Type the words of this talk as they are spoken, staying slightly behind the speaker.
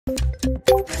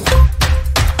Hello,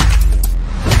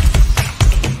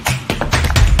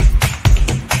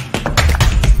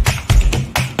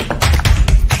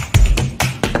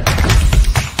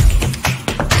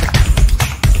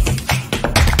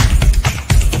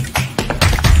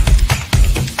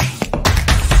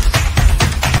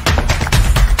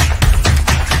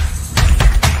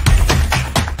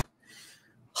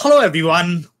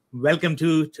 everyone. Welcome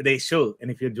to today's show. And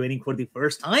if you're joining for the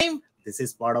first time, this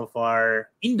is part of our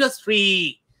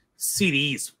industry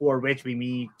series for which we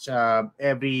meet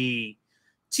every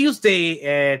Tuesday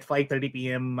at 5:30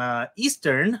 p.m.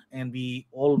 Eastern. And we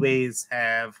always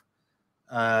have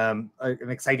an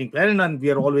exciting plan, and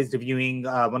we are always reviewing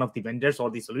one of the vendors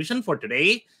or the solution. For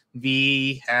today,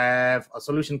 we have a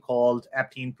solution called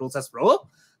Aptean ProcessPro.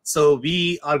 So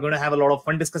we are going to have a lot of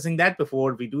fun discussing that.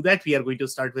 Before we do that, we are going to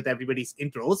start with everybody's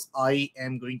intros. I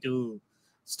am going to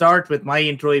start with my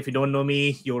intro. If you don't know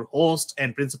me, your host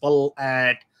and principal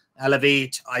at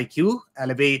Elevate IQ.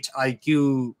 Elevate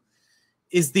IQ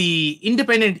is the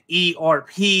independent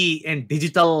ERP and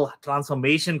digital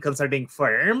transformation consulting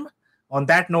firm. On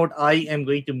that note, I am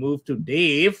going to move to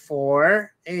Dave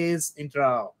for his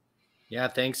intro. Yeah,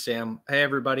 thanks, Sam. Hey,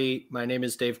 everybody. My name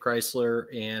is Dave Crysler,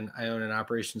 and I own an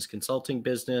operations consulting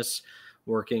business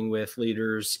working with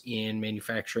leaders in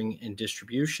manufacturing and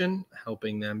distribution,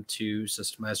 helping them to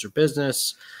systemize their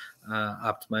business,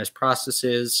 optimize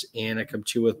processes. And I come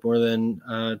to you with more than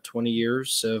 20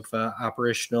 years of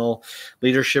operational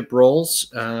leadership roles,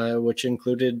 which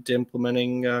included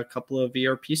implementing a couple of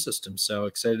ERP systems. So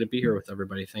excited to be here with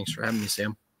everybody. Thanks for having me,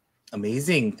 Sam.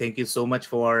 Amazing. Thank you so much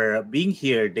for being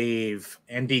here, Dave.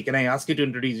 Andy, can I ask you to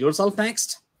introduce yourself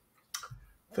next?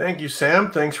 Thank you, Sam.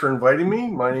 Thanks for inviting me.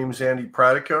 My name is Andy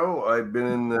Pratico. I've been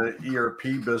in the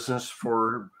ERP business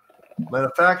for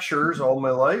manufacturers all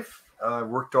my life. I've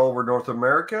worked all over North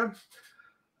America.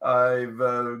 I've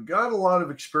got a lot of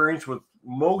experience with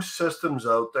most systems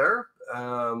out there.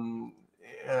 I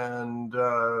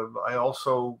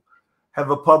also have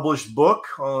a published book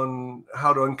on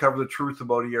how to uncover the truth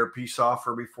about ERP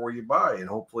software before you buy, and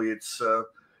hopefully it's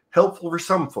helpful for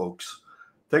some folks.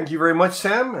 Thank you very much,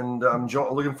 Sam, and I'm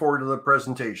looking forward to the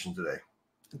presentation today.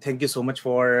 Thank you so much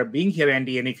for being here,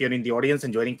 Andy. And if you're in the audience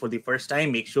and joining for the first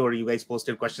time, make sure you guys post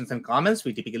your questions and comments.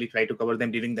 We typically try to cover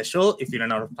them during the show. If you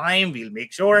run out of time, we'll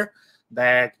make sure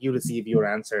that you receive your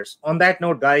answers. On that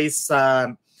note, guys,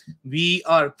 we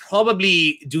are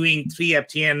probably doing 3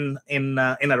 Aptean in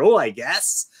a row, I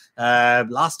guess.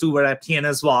 Last 2 were Aptean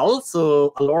as well.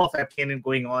 So a lot of Aptean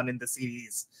going on in the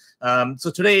series.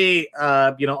 So today,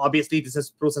 obviously this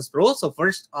is ProcessPro. So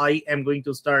first, I am going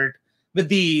to start with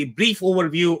the brief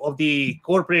overview of the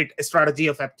corporate strategy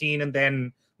of Aptean, and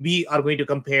then we are going to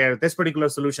compare this particular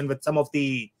solution with some of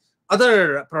the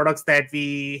other products that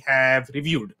we have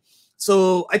reviewed.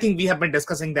 So I think we have been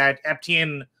discussing that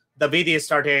Aptean, the way they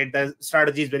started, the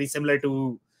strategy is very similar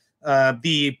to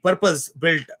the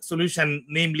purpose-built solution.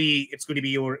 Namely, it's going to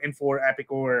be your Infor,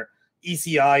 Epicor,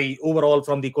 ECI overall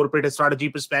from the corporate strategy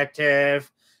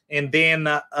perspective. And then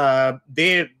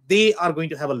they are going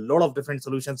to have a lot of different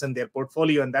solutions in their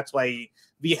portfolio, and that's why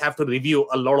we have to review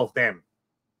a lot of them.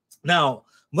 Now,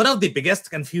 one of the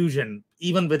biggest confusion,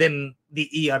 even within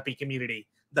the ERP community,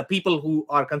 the people who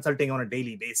are consulting on a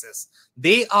daily basis,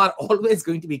 they are always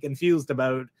going to be confused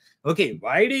about, okay,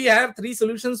 why do you have 3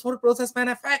 solutions for process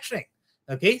manufacturing?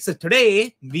 Okay, so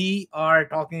today we are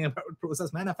talking about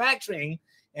process manufacturing,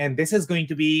 and this is going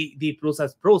to be the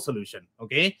ProcessPro solution.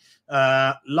 Okay,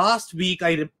 last week,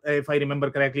 if I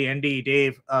remember correctly, Andy,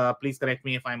 Dave, please correct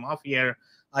me if I'm off here,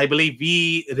 I believe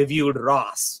we reviewed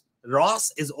ROS.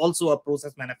 ROS is also a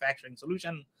process manufacturing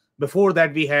solution. Before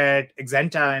that, we had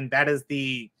Exenta, and that is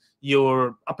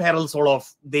your apparel sort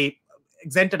of.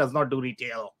 Exenta does not do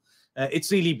retail.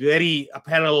 It's really very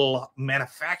apparel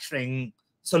manufacturing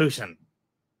solution.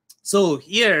 So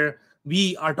here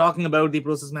we are talking about the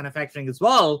process manufacturing as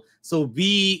well. So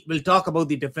we will talk about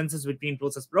the differences between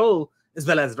ProcessPro as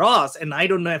well as ROS. And I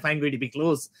don't know if I'm going to be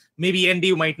close. Maybe Andy,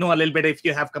 you might know a little bit if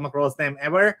you have come across them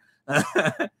ever.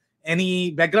 Any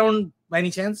background by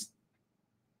any chance?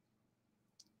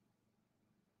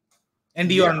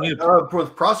 Andy, you're on mute.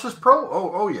 With ProcessPro?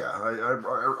 Oh yeah.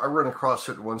 I run across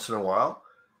it once in a while.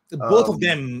 Both of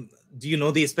them, do you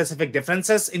know the specific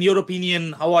differences? In your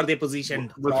opinion, how are they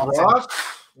positioned? With ROS?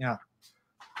 Yeah.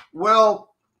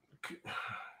 Well,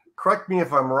 correct me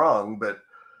if I'm wrong, but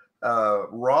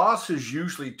ROS is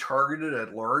usually targeted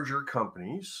at larger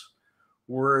companies,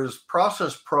 whereas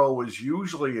ProcessPro is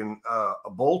usually a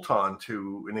bolt-on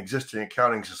to an existing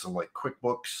accounting system like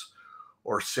QuickBooks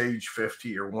or Sage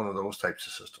 50 or one of those types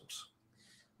of systems.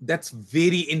 That's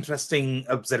very interesting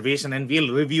observation, and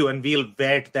we'll review and we'll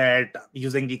vet that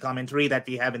using the commentary that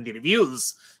we have in the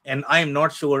reviews. And I'm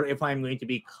not sure if I'm going to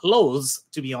be close,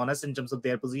 to be honest, in terms of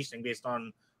their positioning based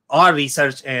on our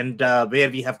research and where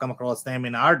we have come across them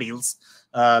in our deals,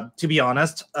 to be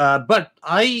honest. But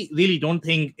I really don't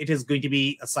think it is going to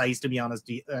be a size, to be honest,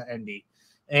 Andy.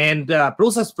 And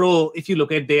ProcessPro, if you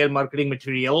look at their marketing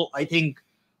material, I think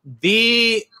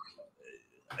they,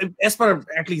 as per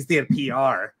at least their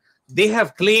PR, they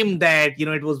have claimed that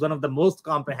it was one of the most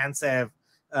comprehensive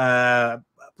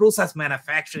process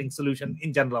manufacturing solution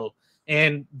in general.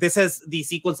 And this is the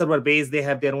SQL Server base. They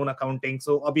have their own accounting,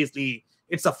 so obviously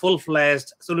it's a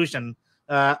full-fledged solution.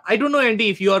 I don't know, Andy,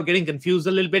 if you are getting confused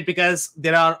a little bit, because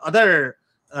there are other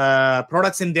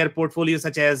products in their portfolio,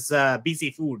 such as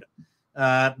BC Food.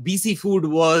 BC Food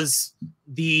was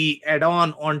the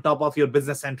add-on on top of your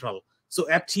Business Central. So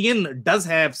Aptean does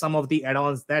have some of the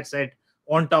add-ons that's it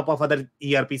on top of other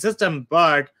ERP system,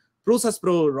 but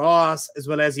ProcessPro, ROS, as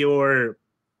well as your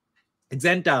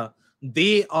Exenta,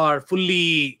 they are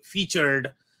fully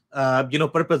featured,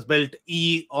 purpose-built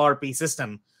ERP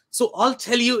system. So I'll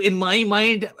tell you in my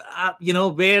mind,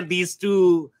 where these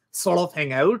two sort of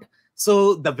hang out.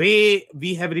 So the way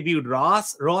we have reviewed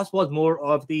ROS was more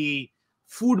of the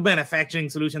food manufacturing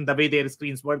solution, the way their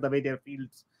screens were, the way their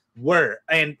fields were.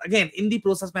 And again, in the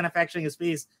process manufacturing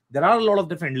space, there are a lot of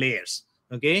different layers.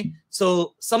 Okay,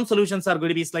 so some solutions are going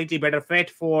to be slightly better fit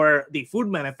for the food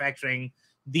manufacturing.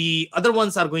 The other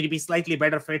ones are going to be slightly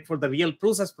better fit for the real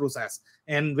process.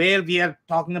 And where we are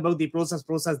talking about the process,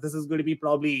 this is going to be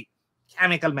probably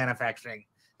chemical manufacturing.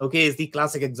 Okay, is the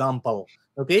classic example.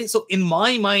 Okay, so in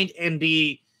my mind, and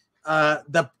the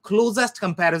closest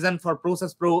comparison for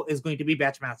ProcessPro is going to be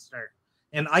Batchmaster.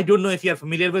 And I don't know if you're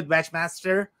familiar with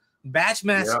Batchmaster.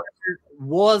 Batchmaster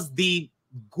was the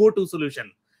go-to solution.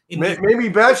 Maybe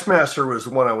Batchmaster was the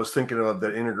one I was thinking of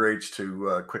that integrates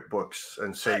to QuickBooks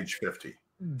and Sage 50.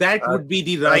 That would be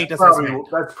the right assessment.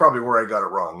 That's probably where I got it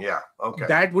wrong. Yeah. Okay.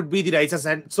 That would be the right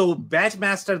assessment. So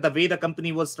Batchmaster, the way the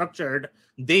company was structured,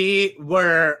 they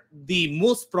were the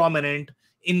most prominent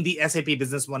in the SAP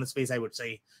Business One space, I would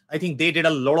say. I think they did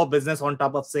a lot of business on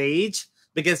top of Sage,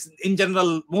 because in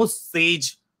general, most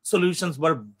Sage solutions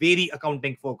were very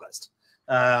accounting focused.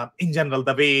 In general,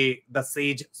 the way the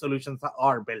Sage solutions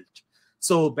are built.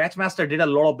 So Batchmaster did a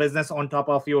lot of business on top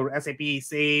of your SAP,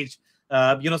 Sage,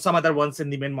 some other ones in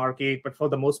the mid-market, but for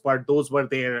the most part, those were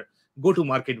their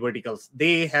go-to-market verticals.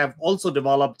 They have also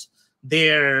developed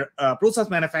their process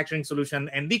manufacturing solution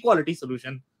and the quality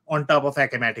solution on top of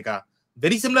Acumatica.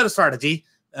 Very similar strategy,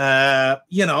 but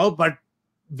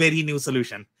very new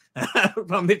solution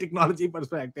from the technology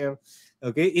perspective.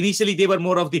 Okay, initially they were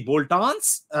more of the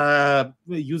bolt-ons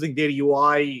using their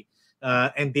UI,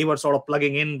 and they were sort of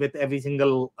plugging in with every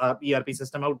single ERP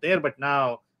system out there. But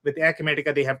now with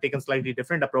Acumatica, they have taken slightly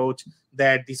different approach,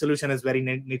 that the solution is very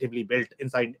natively built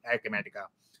inside Acumatica.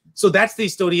 So that's the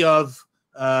story of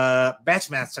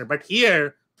Batchmaster. But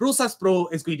here,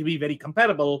 ProcessPro is going to be very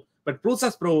comparable, but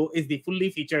ProcessPro is the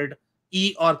fully featured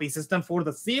ERP system for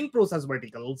the same process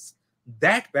verticals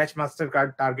that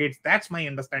Batchmaster targets. That's my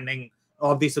understanding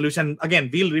of the solution. Again,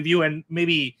 we'll review, and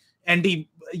maybe, Andy,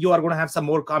 you are going to have some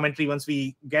more commentary once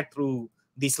we get through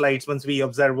the slides, once we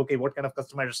observe, okay, what kind of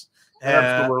customers.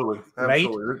 Absolutely. Right?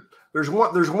 There's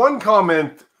one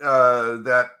comment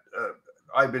that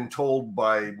I've been told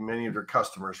by many of their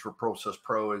customers for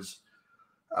ProcessPro is,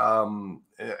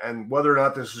 and whether or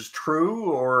not this is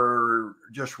true or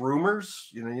just rumors,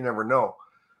 you never know.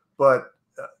 But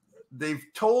they've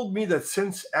told me that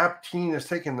since Aptean has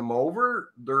taken them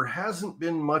over, there hasn't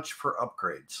been much for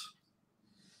upgrades.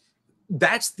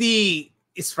 That's the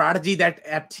strategy that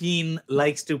Aptean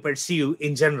likes to pursue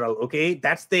in general. Okay,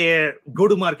 that's their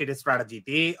go-to-market strategy.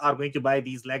 They are going to buy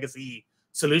these legacy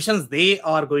solutions. They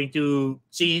are going to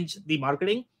change the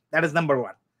marketing. That is number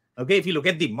one. Okay, if you look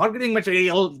at the marketing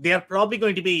material, they are probably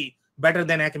going to be better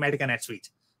than Acumatica NetSuite.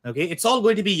 Okay, it's all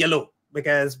going to be yellow,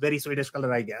 because very Swedish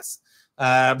color, I guess.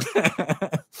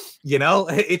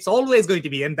 It's always going to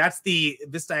be, and that's the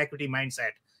Vista Equity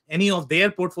mindset. Any of their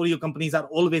portfolio companies are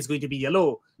always going to be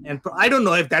yellow. And I don't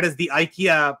know if that is the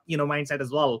IKEA, mindset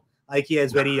as well. IKEA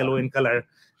is very yellow in color.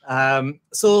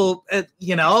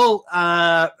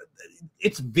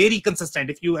 It's very consistent.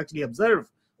 If you actually observe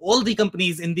all the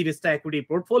companies in the Vista Equity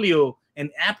portfolio, and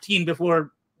Aptean,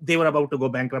 before they were about to go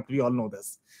bankrupt, we all know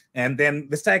this. And then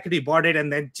Vista Equity bought it,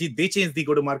 and then they changed the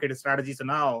go-to-market strategy. So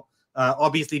now,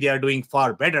 obviously, they are doing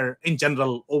far better in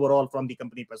general, overall, from the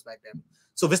company perspective.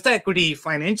 So Vista Equity,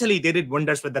 financially, they did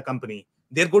wonders with the company.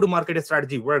 Their go-to-market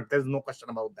strategy worked. There's no question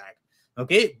about that.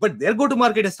 Okay, but their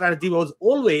go-to-market strategy was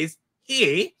always,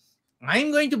 hey,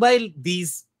 I'm going to buy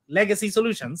these legacy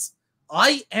solutions.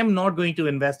 I am not going to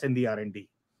invest in the R&D.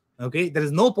 Okay, there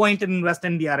is no point in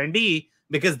investing in the R&D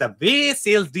because the way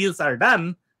sales deals are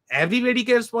done, everybody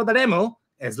cares for the demo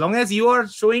as long as you are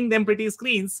showing them pretty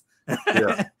screens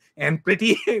and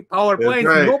pretty PowerPoints.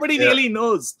 Right. Nobody really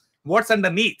knows what's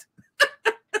underneath.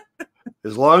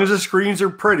 As long as the screens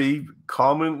are pretty,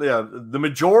 the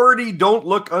majority don't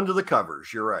look under the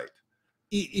covers. You're right.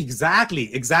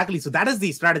 Exactly. So that is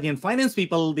the strategy. And finance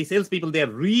people, the sales people, they're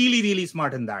really, really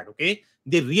smart in that. Okay,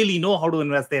 they really know how to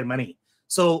invest their money.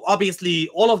 So obviously,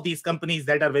 all of these companies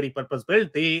that are very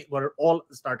purpose-built, they were all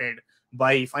started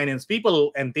by finance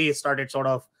people, and they started sort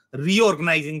of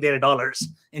reorganizing their dollars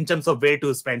in terms of where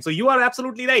to spend. So you are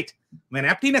absolutely right. When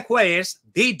Aptean acquires,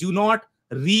 they do not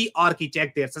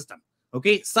re-architect their system.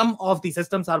 Okay, some of the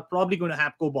systems are probably going to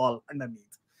have COBOL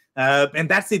underneath. And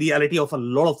that's the reality of a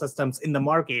lot of systems in the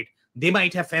market. They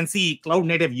might have fancy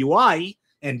cloud-native UI,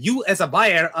 and you as a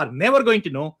buyer are never going to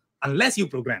know unless you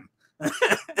program.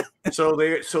 So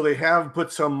they have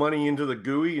put some money into the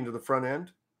GUI, into the front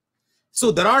end?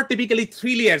 So there are typically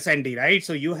 3 layers, Andy, right?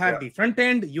 So you have the front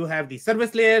end, you have the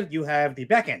service layer, you have the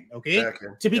back end, okay?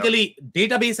 Typically,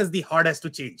 database is the hardest to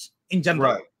change in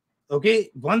general. Right. Okay,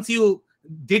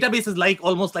 database is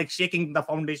almost like shaking the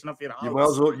foundation of your house. You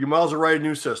might as well write a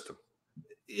new system.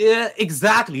 Yeah,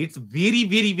 exactly. It's very,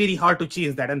 very, very hard to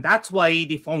change that. And that's why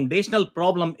the foundational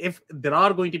problem, if there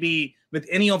are going to be with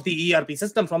any of the ERP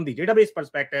system from the database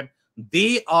perspective,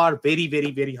 they are very,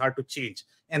 very, very hard to change.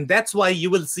 And that's why you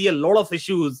will see a lot of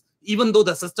issues, even though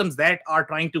the systems that are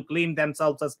trying to claim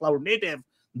themselves as cloud native,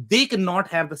 they cannot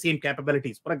have the same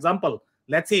capabilities. For example,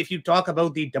 let's say if you talk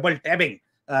about the double tabbing,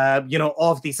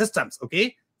 of the systems,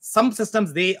 okay? Some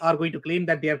systems, they are going to claim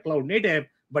that they are cloud native,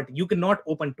 but you cannot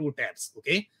open 2 tabs,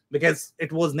 okay? Because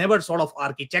it was never sort of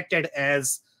architected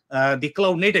as the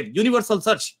cloud native. Universal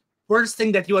search, first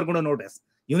thing that you are going to notice.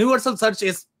 Universal search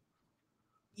is,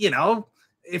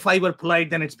 if I were polite,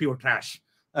 then it's pure trash.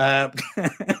 Okay,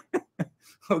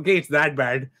 it's that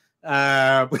bad.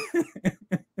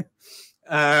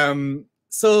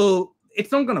 So it's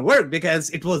not going to work because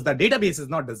the database is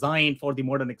not designed for the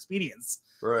modern experience.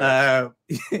 Right.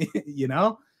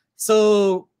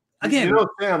 So again,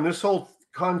 Sam, this whole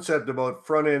concept about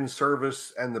front end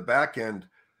service and the back end,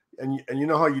 and you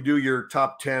know how you do your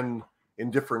top 10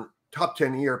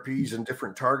 ERPs and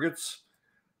different targets.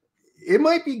 It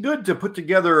might be good to put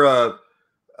together a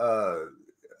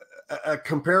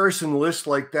comparison list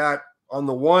like that on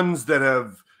the ones that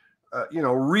have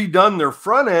redone their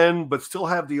front end, but still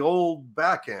have the old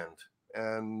back end,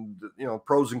 and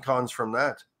pros and cons from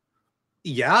that.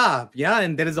 Yeah,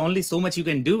 and there is only so much you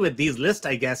can do with these lists,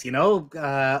 I guess.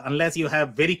 Unless you have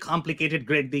very complicated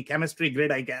grid, the chemistry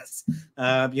grid, I guess.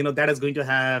 That is going to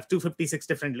have 256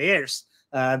 different layers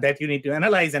that you need to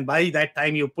analyze, and by that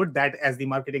time you put that as the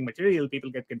marketing material,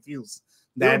 people get confused.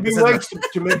 It would be nice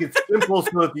to make it simple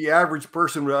so that the average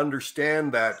person would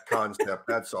understand that concept.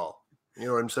 That's all. You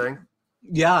know what I'm saying?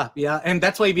 Yeah. And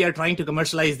that's why we are trying to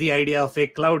commercialize the idea of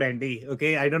fake cloud, Andy.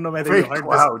 Okay. I don't know whether you heard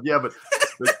cloud. This. Yeah,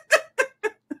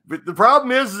 but the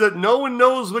problem is that no one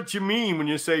knows what you mean when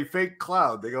you say fake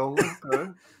cloud. They go,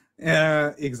 okay.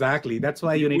 Exactly. That's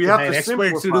why you need to hire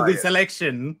experts to do the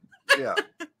selection. Yeah.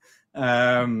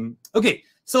 Okay.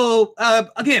 So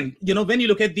again, when you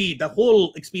look at the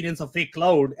whole experience of fake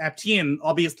cloud, Aptean,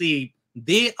 obviously,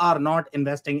 they are not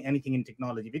investing anything in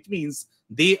technology, which means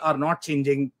they are not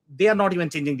even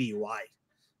changing the UI.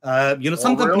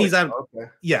 Some companies are,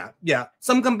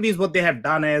 some companies, what they have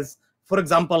done is, for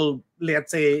example,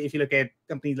 let's say if you look at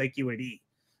companies like QAD,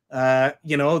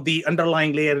 the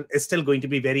underlying layer is still going to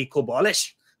be very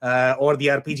COBOL-ish, or the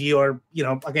RPG, or,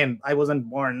 again, I wasn't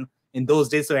born in those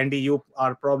days, so Andy, you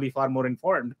are probably far more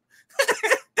informed.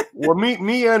 Well,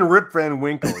 me and Rip Van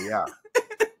Winkle, yeah.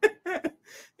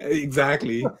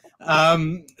 Exactly.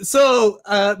 So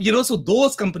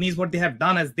those companies, what they have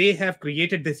done is they have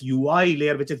created this UI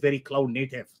layer, which is very cloud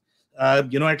native.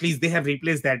 At least they have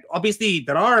replaced that. Obviously,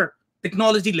 there are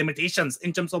technology limitations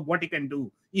in terms of what you can do,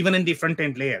 even in the front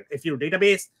end layer. If your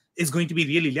database is going to be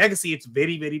really legacy, it's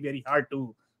very, very, very hard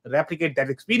to replicate that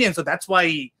experience. So that's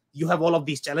why you have all of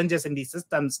these challenges in these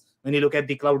systems when you look at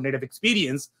the cloud native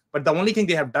experience. But the only thing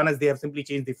they have done is they have simply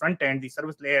changed the front end, the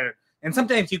service layer. And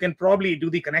sometimes you can probably do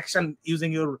the connection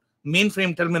using your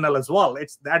mainframe terminal as well.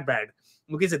 It's that bad.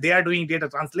 Okay, so they are doing data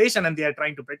translation and they are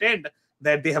trying to pretend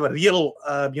that they have a real,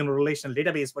 relational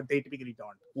database, but they typically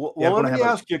don't. Well, let me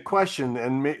ask you a question,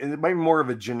 and it might be more of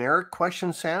a generic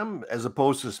question, Sam, as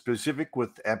opposed to specific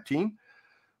with Aptean.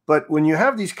 But when you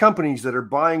have these companies that are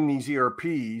buying these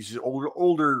ERPs,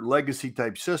 older legacy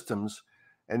type systems,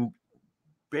 and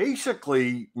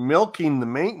basically milking the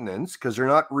maintenance because they're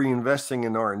not reinvesting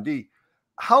in R&D,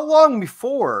 how long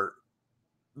before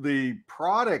the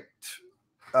product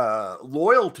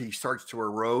loyalty starts to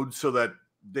erode so that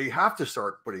they have to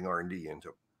start putting R&D into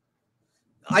it?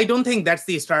 I don't think that's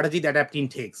the strategy that Aptean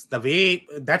takes. The way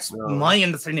that's my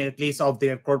understanding, at least, of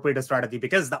their corporate strategy,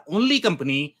 because the only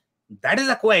company that is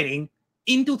acquiring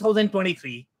in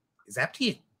 2023 is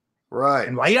Aptean. Right.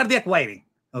 And why are they acquiring?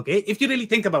 Okay, if you really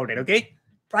think about it, okay,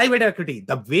 private equity,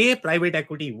 the way private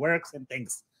equity works and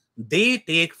things, they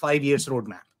take 5 years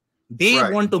roadmap. They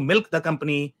want to milk the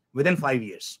company within 5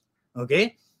 years.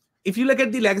 Okay, if you look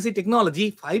at the legacy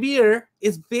technology, 5 years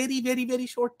is very, very, very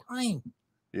short time.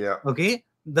 Yeah. Okay,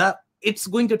 it's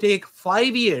going to take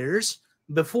 5 years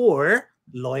before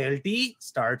loyalty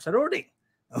starts eroding.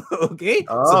 Okay.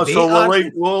 Oh, so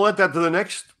we'll let that to the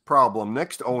next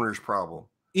owner's problem.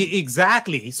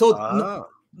 Exactly. So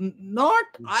I'm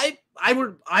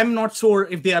not sure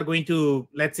if they are going to,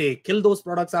 let's say, kill those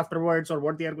products afterwards or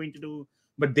what they are going to do.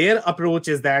 But their approach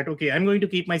is that, okay, I'm going to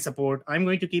keep my support. I'm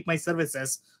going to keep my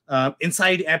services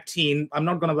inside Aptean. I'm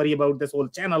not going to worry about this whole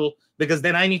channel because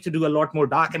then I need to do a lot more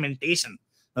documentation.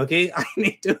 Okay, I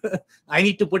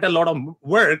need to put a lot of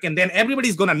work, and then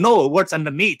everybody's going to know what's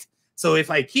underneath. So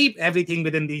if I keep everything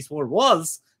within these four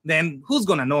walls, then who's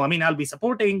going to know? I mean, I'll be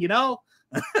supporting,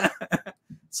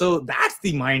 So that's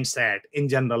the mindset in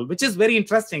general, which is very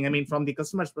interesting. I mean, from the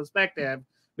customer's perspective,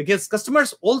 because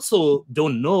customers also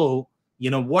don't know,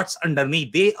 what's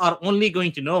underneath. They are only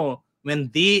going to know when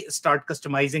they start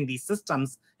customizing these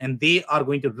systems, and they are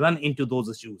going to run into those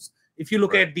issues. If you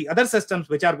look at the other systems,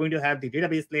 which are going to have the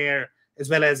database layer as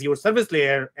well as your service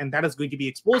layer, and that is going to be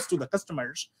exposed to the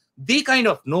customers, they kind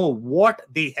of know what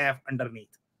they have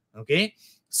underneath. Okay.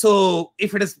 So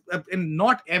if it is, and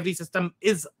not every system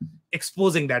is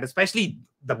exposing that, especially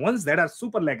the ones that are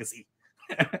super legacy.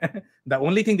 The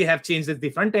only thing they have changed is the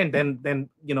front end. Then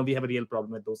we have a real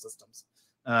problem with those systems,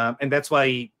 and that's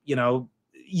why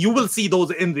you will see those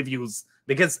in reviews,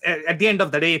 because at the end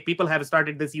of the day, people have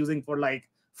started this using for like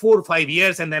 4 or 5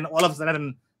 years, and then all of a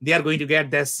sudden they are going to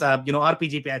get this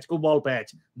RPG patch, COBOL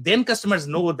patch. Then customers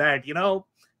know that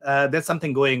there's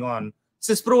something going on.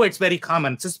 SysPro, it's very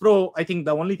common. SysPro, I think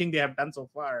the only thing they have done so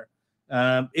far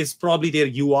is probably their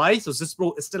UI. So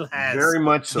SysPro still has very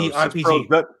much so. The RPG.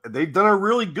 But they've done a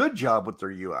really good job with their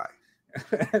UI.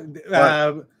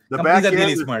 The back end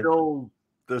really is smart. Still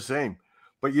the same.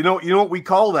 But you know what we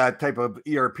call that type of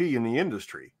ERP in the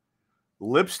industry?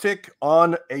 Lipstick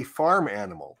on a farm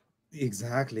animal.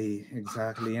 Exactly.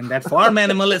 And that farm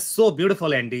animal is so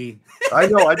beautiful, Andy. I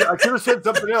know. I could have said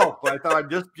something else, but I thought I'd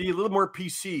just be a little more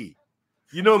PC.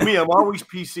 You know me, I'm always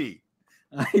PC.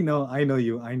 I know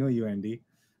you, Andy.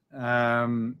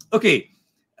 Okay.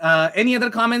 Any other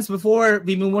comments before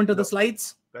we move on to the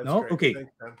slides? No? Great. Okay.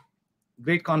 Thanks,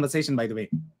 great conversation, by the way.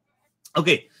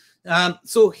 Okay.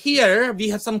 So here we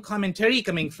have some commentary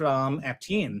coming from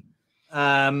Aptean.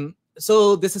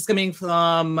 So this is coming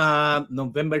from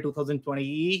November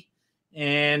 2020.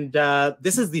 And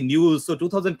this is the news. So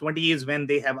 2020 is when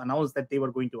they have announced that they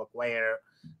were going to acquire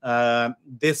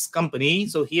this company.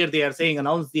 So here they are saying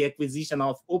announce the acquisition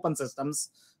of Open Systems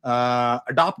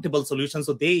Adoptable Solutions.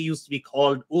 So they used to be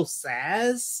called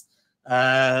OSAS.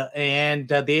 And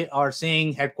they are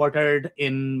saying headquartered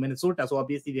in Minnesota. So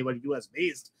obviously they were US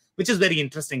based, which is very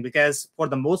interesting because for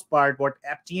the most part, what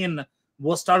Aptean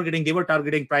was targeting, they were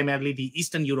targeting primarily the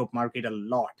Eastern Europe market a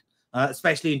lot,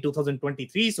 especially in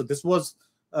 2023. So this was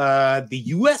the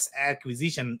US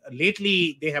acquisition.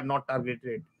 Lately, they have not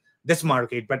targeted this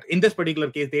market, but in this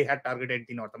particular case, they had targeted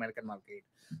the North American market.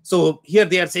 So here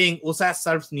they are saying OSAS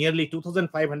serves nearly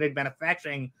 2,500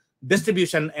 manufacturing,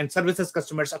 distribution, and services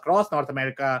customers across North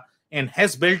America and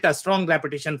has built a strong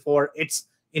reputation for its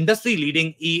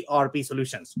industry-leading ERP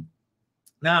solutions.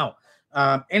 Now,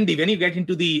 Andy, when you get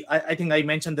into the, I think I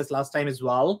mentioned this last time as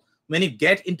well, when you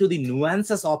get into the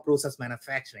nuances of process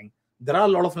manufacturing, there are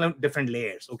a lot of different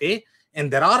layers, okay? And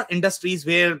there are industries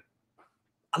where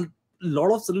a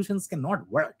lot of solutions cannot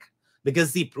work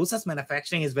because the process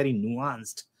manufacturing is very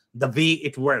nuanced, the way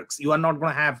it works. You are not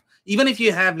going to have, even if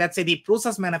you have, let's say, the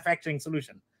process manufacturing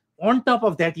solution, on top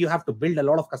of that, you have to build a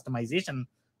lot of customization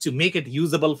to make it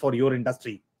usable for your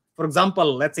industry. For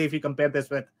example, let's say if you compare this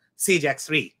with Sage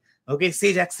X3. Okay,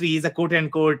 Sage X3 is a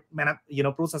quote-unquote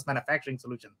process manufacturing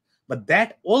solution, but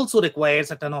that also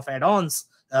requires a ton of add-ons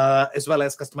as well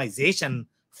as customization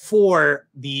for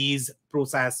these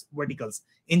process verticals.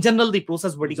 In general, the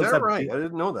process verticals are right. I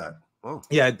didn't know that. Oh.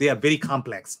 Yeah, they are very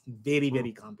complex, very,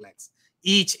 very complex.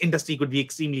 each industry could be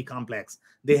extremely complex.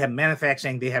 They have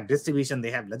manufacturing, they have distribution,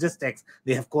 they have logistics,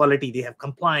 they have quality, they have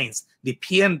compliance. The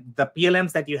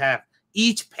PLMs that you have,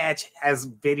 each patch has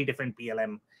very different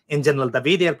PLM in general. The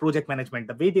way their project management,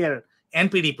 the way their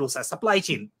NPD process, supply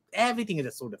chain, everything is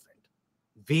just so different.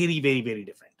 Very, very, very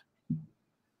different.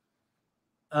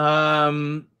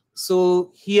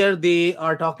 So here they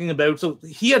are talking about, so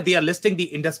here they are listing the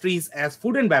industries as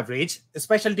food and beverage,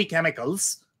 specialty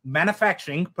chemicals,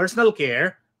 manufacturing, personal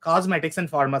care, cosmetics,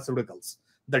 and pharmaceuticals.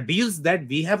 The deals that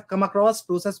we have come across,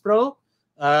 ProcessPro,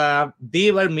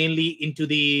 they were mainly into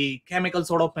the chemical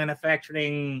sort of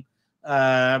manufacturing,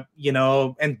 and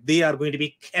they are going to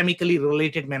be chemically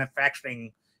related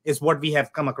manufacturing is what we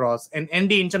have come across. And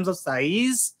Andy, in terms of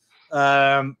size,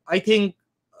 I think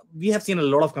we have seen a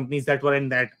lot of companies that were in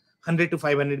that $100 to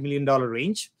 $500 million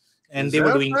range, and they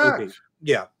were doing okay.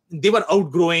 Yeah, they were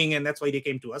outgrowing, and that's why they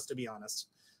came to us, to be honest.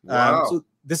 Wow. So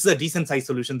this is a decent size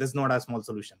solution. This is not a small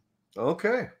solution.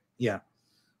 Okay. Yeah.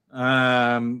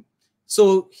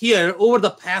 So here, over the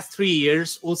past 3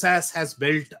 years, OSAS has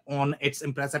built on its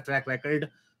impressive track record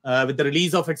with the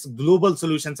release of its global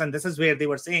solutions. And this is where they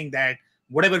were saying that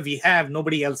whatever we have,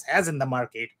 nobody else has in the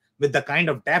market with the kind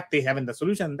of depth they have in the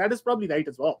solution. That is probably right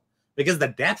as well, because the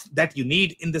depth that you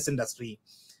need in this industry,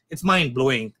 it's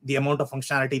mind-blowing, the amount of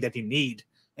functionality that you need.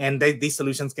 And these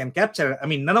solutions can capture. I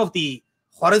mean, none of the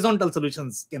horizontal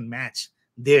solutions can match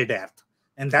their depth.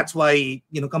 And that's why,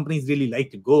 companies really like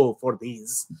to go for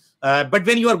these. But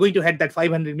when you are going to hit that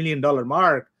 $500 million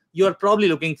mark, you are probably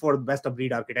looking for best of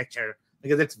breed architecture,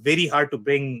 because it's very hard to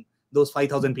bring those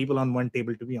 5,000 people on one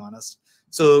table, to be honest.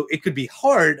 So it could be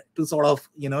hard to sort of,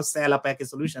 sell a package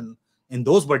solution in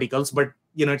those verticals. But,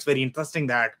 it's very interesting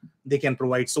that they can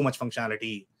provide so much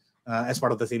functionality as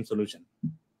part of the same solution.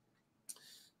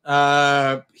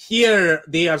 Here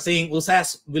they are saying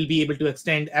OSAS will be able to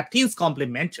extend Aptean's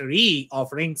complementary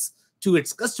offerings to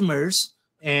its customers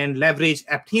and leverage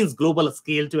Aptean's global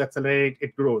scale to accelerate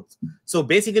its growth. So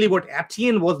basically what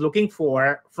Aptean was looking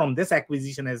for from this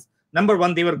acquisition is, number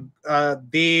one, they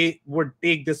would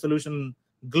take this solution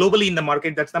globally in the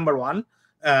market. That's number one.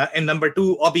 And number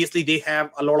two, obviously they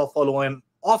have a lot of follow-on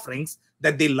offerings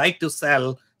that they like to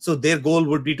sell. So their goal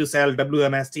would be to sell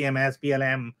WMS, TMS,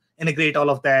 PLM, integrate all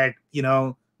of that.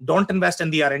 Don't invest in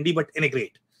the R&D, but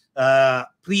integrate.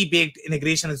 Pre-baked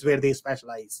integration is where they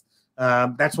specialize.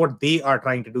 That's what they are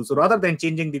trying to do. So rather than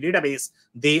changing the database,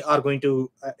 they are going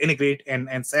to integrate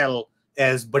and sell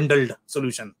as bundled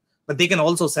solution. But they can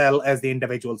also sell as the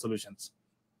individual solutions.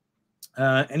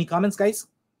 Any comments, guys?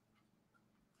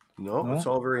 No, it's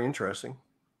all very interesting.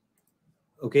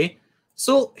 Okay.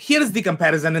 So here's the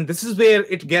comparison, and this is where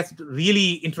it gets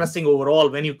really interesting overall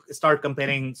when you start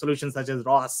comparing solutions such as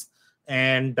ROS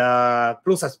and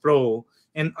ProcessPro.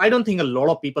 And I don't think a lot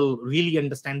of people really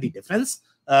understand the difference.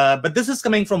 But this is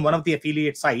coming from one of the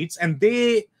affiliate sites, and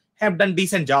they have done a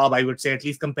decent job, I would say, at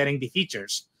least comparing the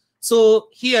features. So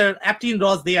here, Aptean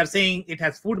ROS, they are saying it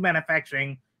has food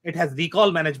manufacturing, it has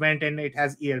recall management, and it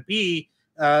has ERP.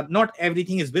 Not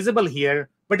everything is visible here,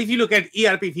 but if you look at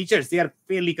ERP features, they are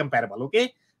fairly comparable,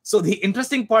 okay? So the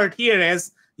interesting part here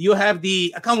is you have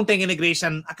the accounting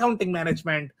integration, accounting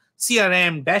management,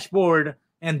 CRM, dashboard,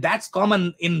 and that's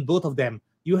common in both of them.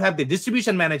 You have the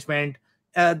distribution management.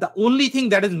 The only thing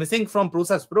that is missing from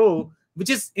ProcessPro, which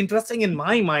is interesting in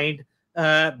my mind,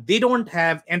 they don't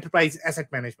have enterprise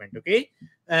asset management, okay?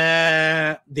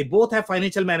 They both have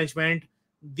financial management.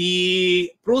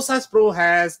 The ProcessPro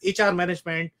has HR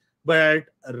management, but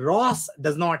ROS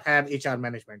does not have HR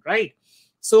management, right?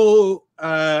 So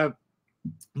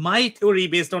my theory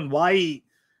based on why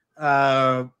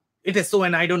it is so,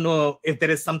 and I don't know if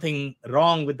there is something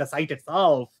wrong with the site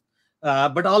itself,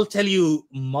 but I'll tell you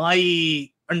my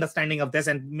understanding of this,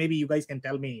 and maybe you guys can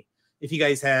tell me if you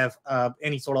guys have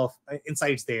any sort of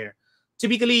insights there.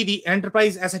 Typically, the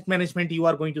enterprise asset management you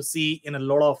are going to see in a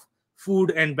lot of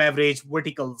food and beverage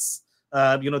verticals.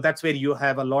 That's where you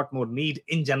have a lot more need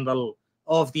in general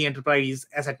of the enterprise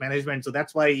asset management. So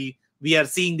that's why we are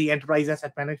seeing the enterprise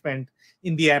asset management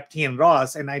in the Aptean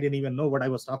ROS, and I didn't even know what I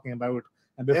was talking about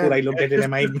before I looked at it.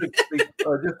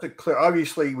 Just to clear,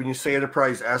 obviously, when you say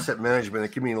enterprise asset management,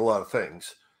 it can mean a lot of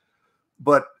things.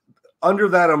 But under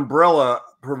that umbrella,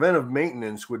 preventive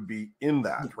maintenance would be in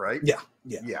that, right?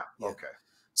 Yeah. Okay.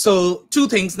 So two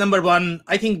things. Number one,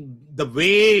 I think the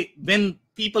way when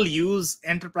people use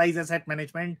enterprise asset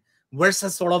management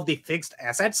versus sort of the fixed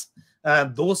assets,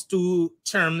 those two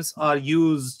terms are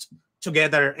used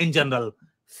together in general.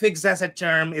 Fixed asset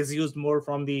term is used more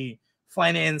from the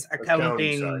finance,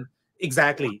 accounting.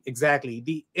 Exactly.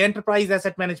 The enterprise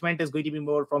asset management is going to be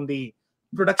more from the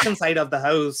production side of the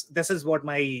house, this is what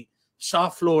my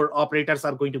shop floor operators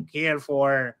are going to care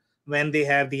for when they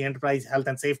have the enterprise health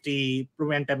and safety,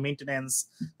 preventive maintenance,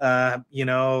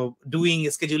 doing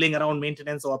scheduling around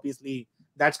maintenance. Obviously,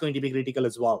 that's going to be critical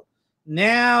as well.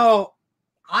 Now,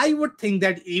 I would think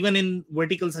that even in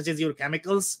verticals such as your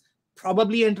chemicals,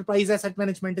 probably enterprise asset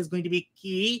management is going to be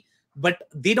key, but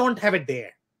they don't have it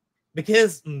there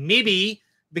because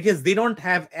they don't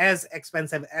have as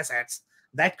expensive assets.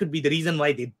 That could be the reason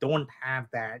why they don't have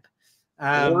that.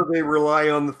 Or they rely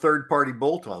on the third-party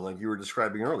bolt-on, like you were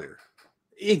describing earlier.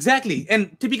 Exactly.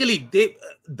 And typically,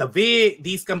 the way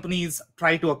these companies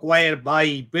try to acquire,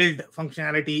 buy, build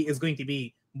functionality is going to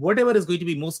be whatever is going to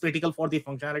be most critical for the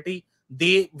functionality,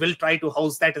 they will try to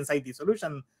house that inside the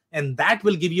solution. And that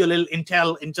will give you a little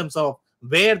intel in terms of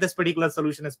where this particular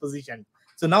solution is positioned.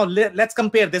 So now let's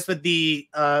compare this with the,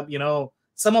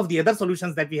 some of the other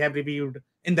solutions that we have reviewed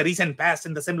in the recent past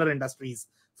in the similar industries.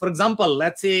 For example,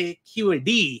 let's say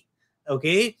QAD,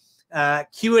 okay?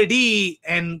 QAD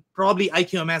and probably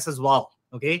IQMS as well,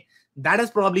 okay? That is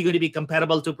probably going to be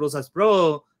comparable to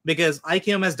ProcessPro because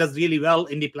IQMS does really well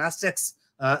in the plastics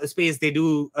space. They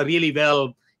do really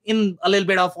well in a little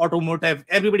bit of automotive.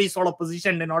 Everybody's sort of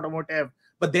positioned in automotive,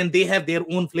 but then they have their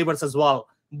own flavors as well.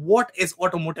 What is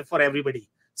automotive for everybody?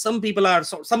 Some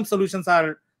solutions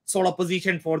are sort of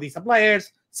positioned for the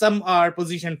suppliers. Some are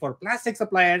positioned for plastic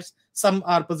suppliers. Some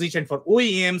are positioned for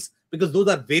OEMs because those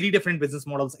are very different business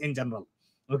models in general.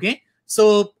 Okay.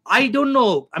 So I don't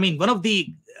know. I mean, one of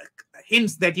the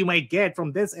hints that you might get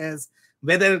from this is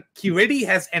whether QAD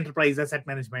has enterprise asset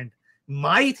management.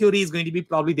 My theory is going to be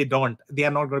probably they don't. They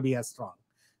are not going to be as strong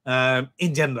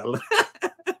in general.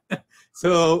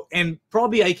 So, and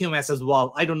probably IQMS as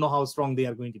well. I don't know how strong they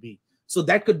are going to be. So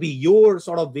that could be your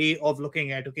sort of way of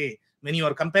looking at, okay, when you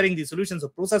are comparing the solutions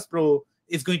of ProcessPro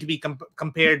is going to be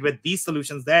compared with these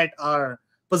solutions that are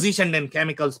positioned in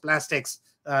chemicals, plastics.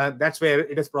 That's where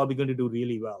it is probably going to do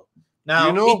really well.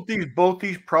 Now, do you know both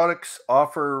these products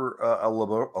offer a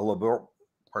laboratory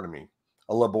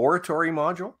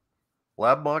module,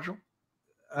 lab module?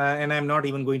 And I'm not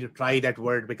even going to try that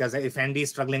word because if Andy is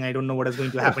struggling, I don't know what is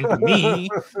going to happen to me.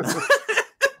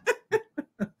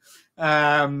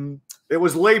 It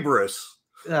was laborious.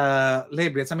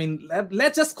 Laborious. I mean,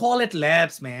 let's just call it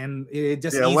labs, man. It's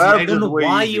just easy. I don't know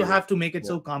why you have to make it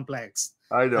so complex.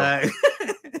 I know.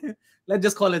 Let's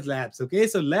just call it labs. Okay,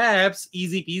 so labs,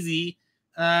 easy peasy.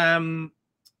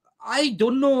 I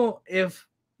don't know if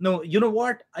you know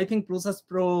what? I think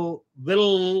ProcessPro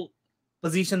will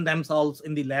position themselves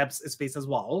in the labs space as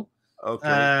well.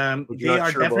 Okay. They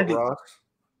are definitely.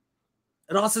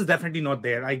 Ross is definitely not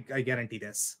there. I guarantee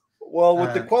this. Well,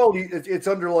 with the quality, it's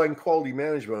underlying quality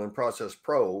management on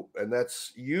ProcessPro, and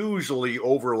that's usually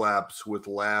overlaps with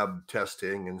lab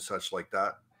testing and such like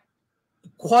that.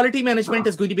 Quality management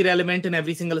is going to be relevant in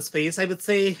every single space, I would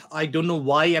say. I don't know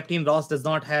why Aptean Ross does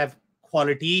not have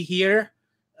quality here,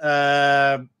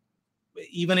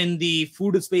 even in the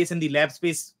food space, in the lab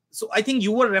space. So I think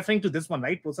you were referring to this one,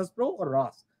 right? ProcessPro or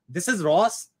Ross? This is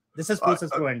Ross. This is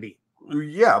ProcessPro, Andy.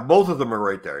 Yeah, both of them are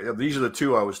right there. Yeah, these are the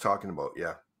two I was talking about.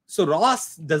 Yeah. So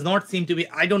Ross does not seem to be,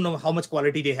 I don't know how much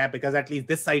quality they have because at least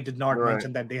this site did not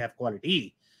mention that they have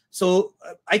quality. So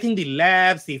I think the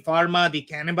labs, the pharma, the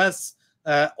cannabis,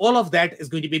 all of that is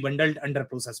going to be bundled under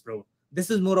ProcessPro. This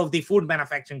is more of the food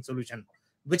manufacturing solution,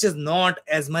 which is not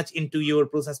as much into your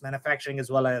process manufacturing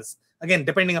as well as, again,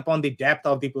 depending upon the depth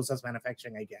of the process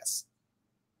manufacturing, I guess.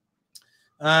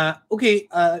 Okay.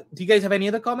 Do you guys have any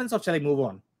other comments or shall I move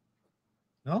on?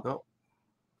 No?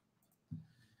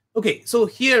 Okay, so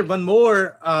here one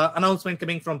more announcement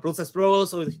coming from ProcessPro.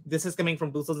 So this is coming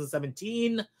from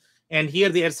 2017. And here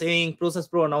they are saying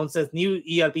ProcessPro announces new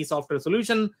ERP software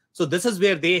solution. So this is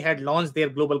where they had launched their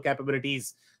global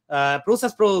capabilities.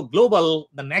 ProcessPro Global,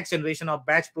 the next generation of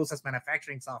batch process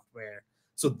manufacturing software.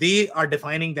 So they are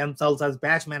defining themselves as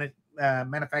batch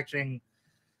manufacturing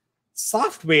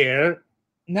software.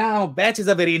 Now, batch is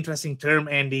a very interesting term,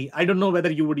 Andy. I don't know whether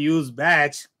you would use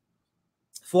batch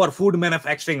for food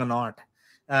manufacturing or not.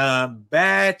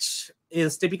 Batch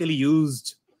is typically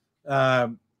used.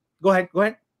 Go ahead.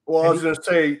 Well, I was going to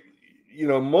say,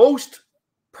 most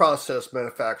process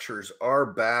manufacturers are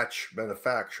batch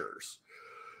manufacturers.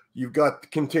 You've got the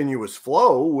continuous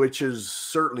flow, which is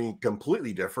certainly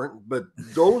completely different, but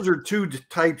those are two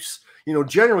types,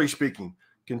 generally speaking,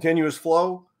 continuous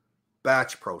flow,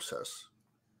 batch process.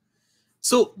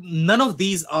 So none of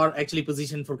these are actually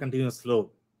positioned for continuous flow.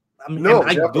 I mean, no,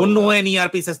 I don't know any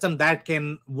ERP system that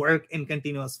can work in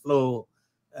continuous flow.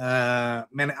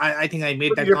 Man, I think I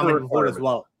made that comment before as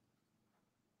well.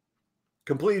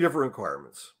 Completely different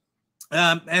requirements.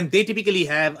 And they typically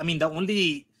have, I mean, the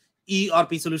only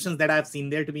ERP solutions that I've seen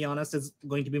there, to be honest, is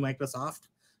going to be Microsoft.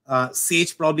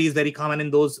 Sage probably is very common in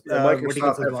those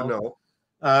verticals as well.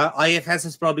 IFS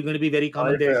is probably going to be very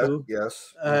common there too.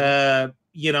 Yes.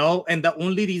 You know, and the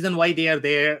only reason why they are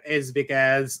there is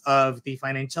because of the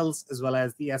financials as well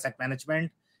as the asset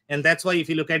management. And that's why if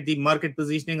you look at the market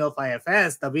positioning of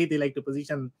IFS, the way they like to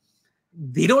position,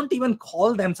 they don't even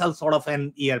call themselves sort of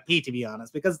an ERP, to be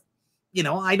honest, because, you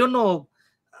know, I don't know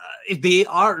if they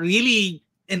are really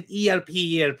an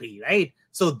ERP, right?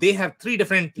 So they have three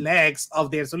different legs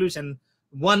of their solution.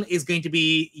 One is going to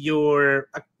be your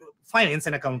finance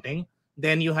and accounting.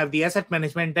 Then you have the asset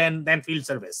management and then field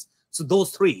service. So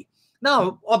those three.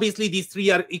 Now, obviously, these three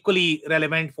are equally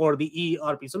relevant for the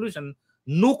ERP solution.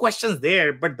 No questions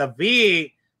there. But the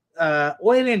way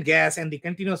oil and gas and the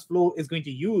continuous flow is going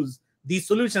to use these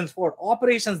solutions for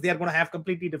operations, they are going to have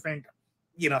completely different,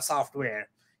 you know, software.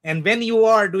 And when you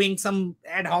are doing some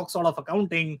ad hoc sort of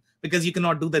accounting, because you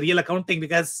cannot do the real accounting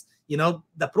because, you know,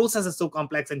 the process is so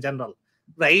complex in general,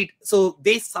 right? So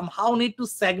they somehow need to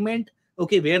segment,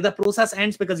 okay, where the process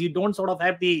ends, because you don't sort of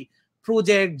have the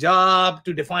project job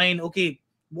to define, okay,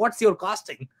 what's your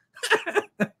costing?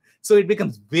 So it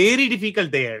becomes very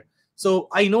difficult there. So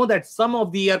I know that some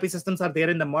of the ERP systems are there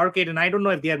in the market, and I don't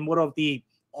know if they are more of the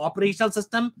operational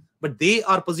system, but they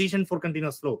are positioned for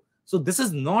continuous flow. So this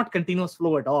is not continuous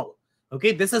flow at all.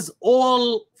 Okay, this is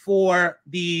all for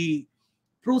the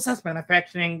process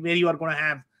manufacturing, where you are going to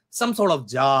have some sort of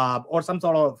job or some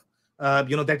sort of,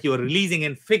 you know, that you are releasing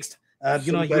and fixed.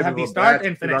 You know, you have the start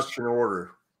and finish. Production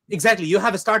order. Exactly. You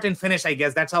have a start and finish, I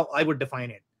guess. That's how I would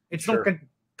define it. It's not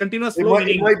continuous flow.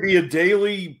 It might be a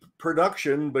daily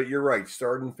production, but you're right.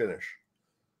 Start and finish.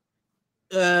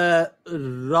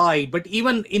 Right. But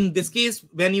even in this case,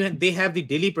 when they have the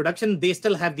daily production, they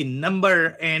still have the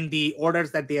number and the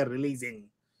orders that they are releasing.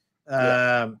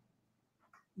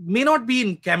 May not be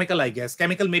in chemical, I guess.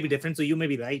 Chemical may be different. So you may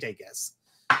be right, I guess.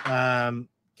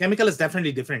 Chemical is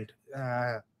definitely different.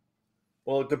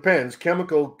 Well, it depends.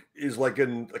 Chemical is like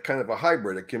a kind of a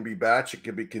hybrid. It can be batch. It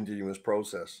can be continuous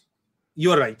process.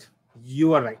 You are right.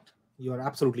 You are right. You are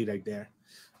absolutely right there.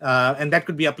 And that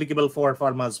could be applicable for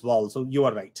pharma as well. So you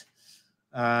are right.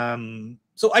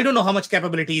 So I don't know how much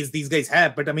capabilities these guys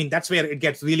have, but I mean, that's where it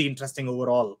gets really interesting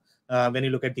overall when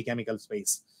you look at the chemical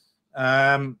space.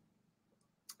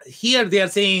 Here they are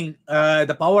saying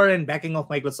the power and backing of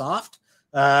Microsoft.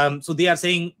 So they are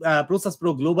saying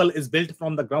ProcessPro Global is built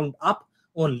from the ground up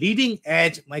on leading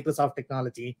edge Microsoft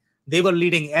technology. They were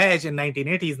leading edge in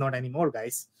 1980s, not anymore,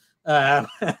 guys.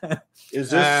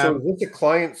 Is this a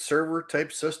client server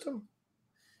type system?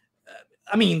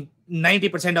 I mean,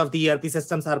 90% of the ERP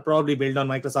systems are probably built on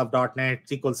Microsoft.NET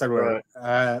SQL Server.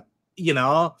 Right. You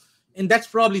know, and that's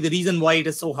probably the reason why it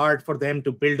is so hard for them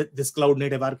to build this cloud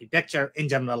native architecture in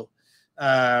general.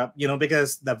 You know,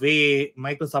 because the way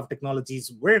Microsoft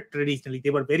technologies work traditionally,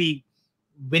 they were very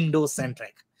Windows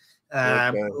centric.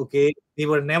 Okay, they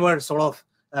were never sort of.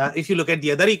 If you look at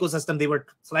the other ecosystem, they were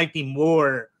slightly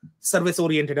more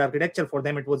service-oriented architecture. For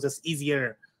them, it was just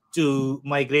easier to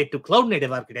migrate to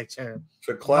cloud-native architecture.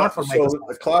 So, the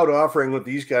cloud offering with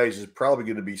these guys is probably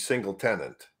going to be single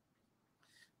tenant.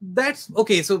 That's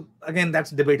okay. So again, that's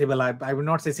debatable. I would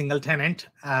not say single tenant.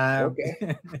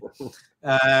 Okay.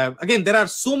 Again, there are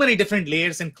so many different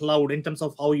layers in cloud in terms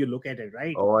of how you look at it,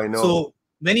 right? Oh, I know. So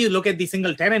when you look at the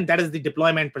single tenant, that is the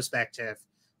deployment perspective.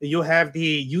 You have the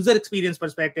user experience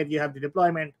perspective, you have the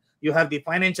deployment, you have the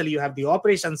financial, you have the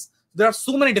operations. There are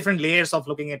so many different layers of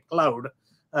looking at cloud.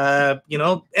 You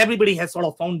know, everybody has sort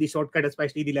of found the shortcut,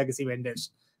 especially the legacy vendors.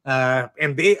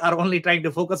 And they are only trying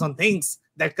to focus on things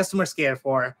that customers care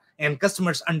for and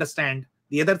customers understand.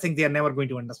 The other thing they are never going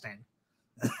to understand.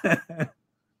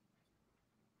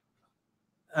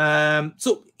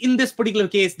 So in this particular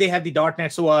case, they have the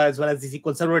 .NET SOA as well as the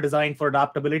SQL Server designed for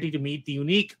adaptability to meet the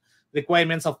unique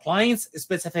requirements of clients'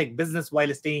 specific business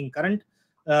while staying current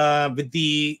with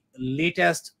the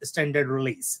latest standard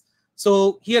release.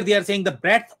 So here they are saying the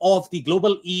breadth of the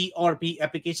global ERP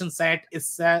application set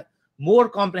is more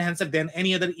comprehensive than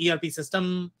any other ERP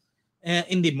system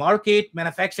in the market.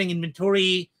 Manufacturing,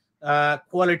 inventory,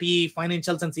 quality,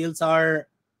 financials, and sales are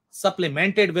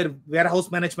supplemented with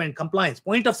warehouse management, compliance,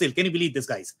 point of sale. Can you believe this,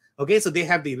 guys? Okay, so they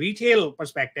have the retail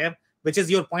perspective, which is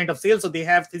your point of sale. So they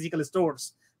have physical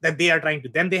stores that they are trying to.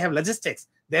 Then they have logistics.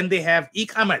 Then they have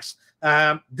e-commerce,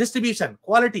 distribution,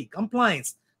 quality,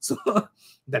 compliance. So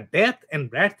the depth and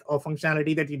breadth of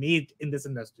functionality that you need in this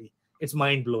industry, it's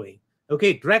mind-blowing.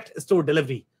 Okay, direct store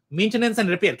delivery, maintenance and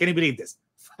repair. Can you believe this?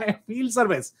 Field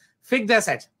service, fixed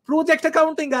asset, project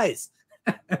accounting, guys.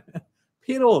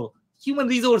 Payroll, human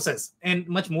resources and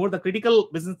much more, the critical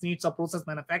business needs of process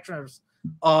manufacturers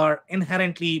are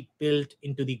inherently built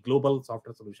into the global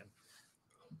software solution.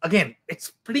 Again,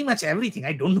 it's pretty much everything.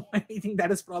 I don't know anything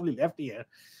that is probably left here.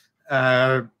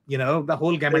 The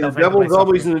whole gamut of the devil's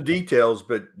always software. in the details,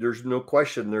 but there's no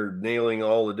question they're nailing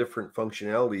all the different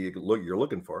functionality you're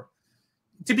looking for.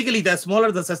 Typically, the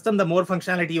smaller the system, the more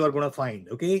functionality you are going to find.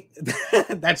 Okay,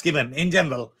 that's given in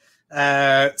general.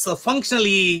 So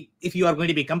functionally, if you are going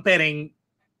to be comparing,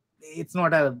 it's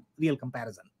not a real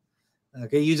comparison.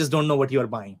 Okay, you just don't know what you are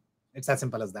buying. It's as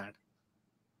simple as that.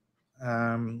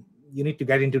 You need to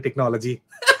get into technology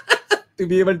to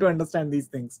be able to understand these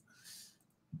things.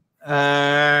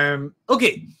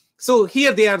 Okay, so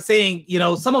here they are saying,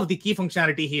 some of the key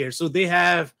functionality here. So they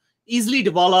have easily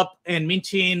develop and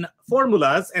maintain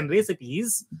formulas and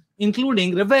recipes,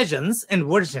 including revisions and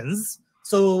versions.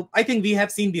 So I think we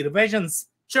have seen the revisions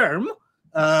term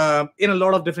in a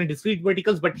lot of different discrete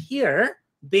verticals, but here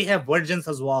they have versions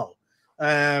as well.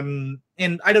 And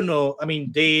I don't know, I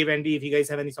mean, Dave, Andy, if you guys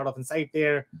have any sort of insight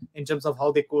there in terms of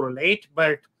how they correlate,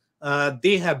 but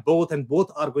they have both, and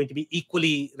both are going to be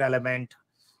equally relevant.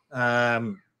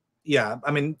 Yeah,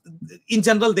 I mean, in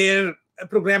general, their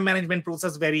program management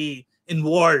process very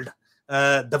involved,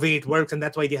 the way it works, and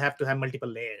that's why they have to have multiple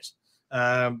layers.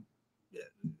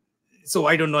 So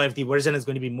I don't know if the version is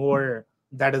going to be more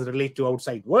that is related to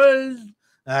outside world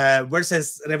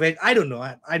versus Revit. I don't know.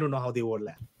 I don't know how they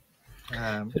overlap.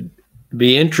 It'd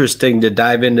be interesting to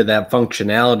dive into that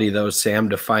functionality, though, Sam,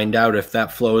 to find out if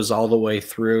that flows all the way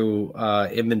through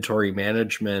inventory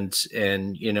management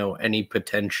and any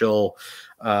potential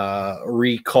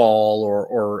recall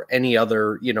or any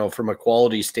other from a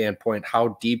quality standpoint,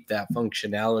 how deep that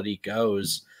functionality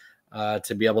goes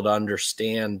to be able to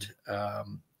understand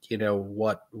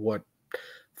what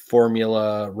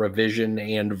formula, revision,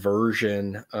 and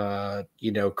version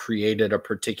created a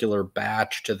particular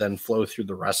batch to then flow through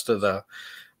the rest of the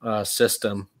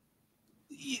system.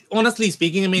 Honestly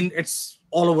speaking, I mean, it's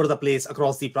all over the place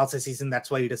across the processes, and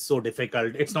that's why it is so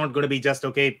difficult. It's not going to be just,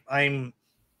 okay, I'm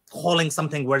calling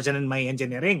something version in my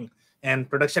engineering and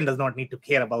production does not need to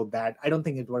care about that. I don't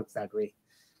think it works that way.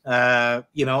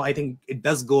 I think it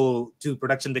does go to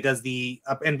production because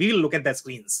and we will look at the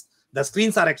screens. The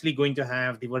screens are actually going to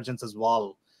have the versions as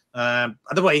well.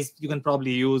 Otherwise, you can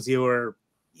probably use your,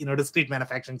 discrete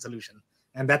manufacturing solution.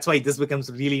 And that's why this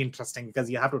becomes really interesting, because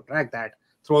you have to track that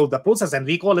throughout the process. And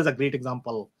recall is a great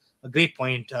example, a great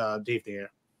point, Dave,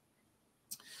 there.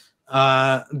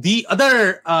 The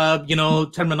other,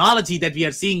 terminology that we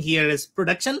are seeing here is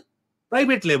production,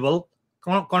 private label,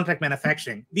 contract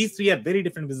manufacturing. These three are very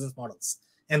different business models,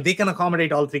 and they can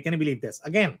accommodate all three. Can you believe this?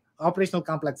 Again, operational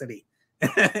complexity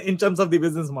in terms of the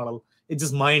business model. It's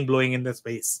just mind-blowing in this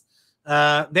space.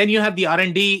 Then you have the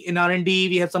R&D. In R&D,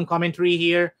 we have some commentary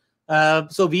here.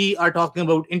 So we are talking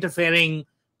about interfering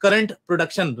current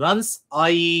production runs,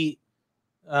 i.e.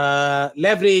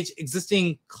 leverage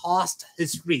existing cost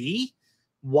history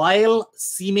while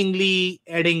seemingly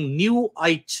adding new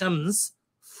items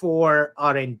for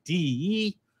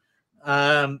R&D.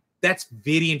 That's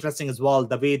very interesting as well,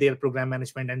 the way their program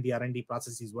management and the R&D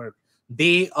processes work.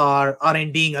 They are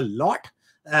R&Ding a lot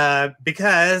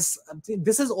because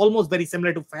this is almost very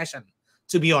similar to fashion,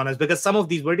 to be honest, because some of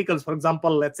these verticals, for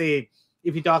example, let's say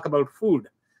if you talk about food,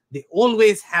 they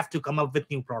always have to come up with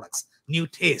new products, new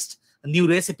taste, new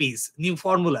recipes, new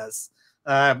formulas.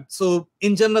 So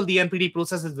in general, the NPD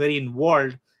process is very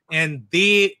involved, and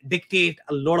they dictate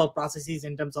a lot of processes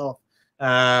in terms of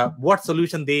what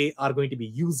solution they are going to be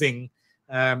using.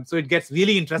 So it gets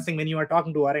really interesting when you are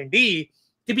talking to R&D.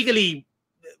 Typically,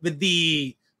 with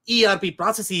the ERP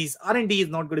processes, R&D is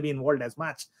not going to be involved as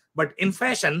much. But in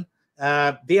fashion,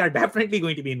 they are definitely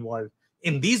going to be involved.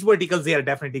 In these verticals, they are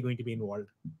definitely going to be involved.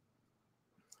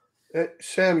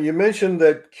 Sam, you mentioned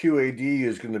that QAD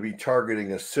is going to be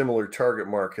targeting a similar target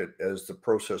market as the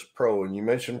ProcessPro, and you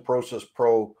mentioned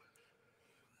ProcessPro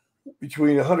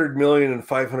between 100 million and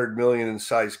 500 million in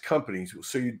size companies.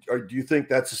 So do you think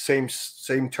that's the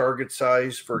same target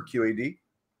size for QAD?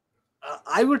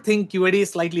 I would think QAD is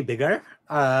slightly bigger.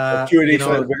 QAD is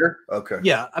slightly bigger? Okay.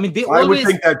 Yeah, I mean, I would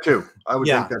think that too.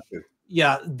 Think that too.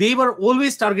 Yeah, they were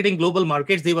always targeting global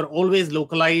markets. They were always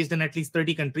localized in at least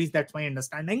 30 countries. That's my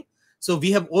understanding. So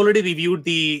we have already reviewed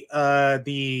the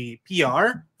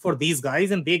PR for these guys,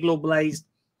 and they globalized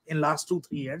in last 2-3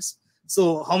 years.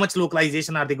 So how much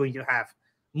localization are they going to have?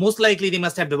 Most likely they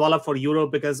must have developed for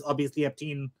Europe, because obviously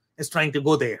Aptean is trying to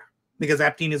go there, because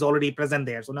Aptean is already present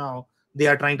there. So now they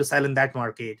are trying to sell in that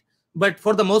market. But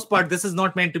for the most part, this is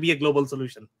not meant to be a global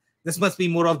solution. This must be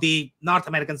more of the North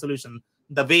American solution,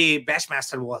 the way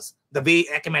Bashmaster was, the way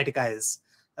Acumatica is.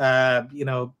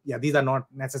 These are not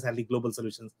necessarily global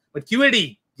solutions, but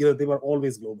QAD, they were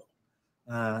always global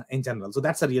in general. So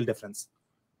that's a real difference.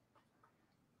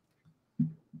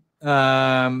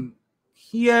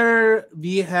 Here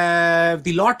we have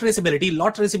the lot traceability.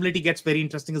 Lot traceability gets very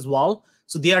interesting as well.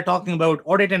 So they are talking about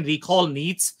audit and recall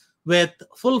needs with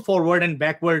full forward and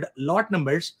backward lot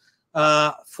numbers.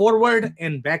 Forward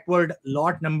and backward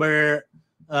lot number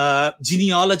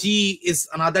genealogy is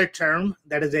another term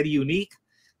that is very unique.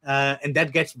 And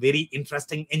that gets very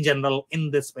interesting in general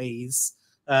in this space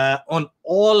on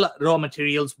all raw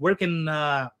materials, work in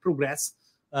progress,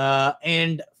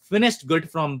 and finished good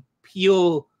from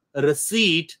PO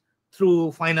receipt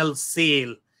through final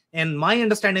sale. And my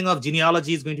understanding of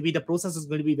genealogy is going to be the process is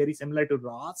going to be very similar to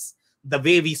ROS, the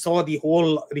way we saw the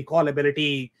whole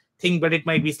recallability thing, but it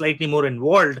might be slightly more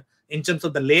involved in terms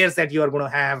of the layers that you are going to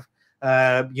have,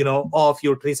 of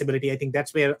your traceability. I think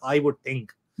that's where I would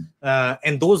think.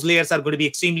 And those layers are going to be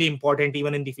extremely important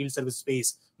even in the field service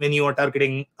space when you are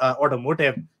targeting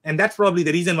automotive. And that's probably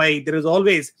the reason why there is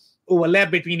always overlap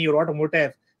between your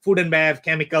automotive, food and bev,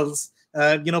 chemicals.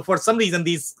 For some reason,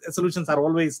 these solutions are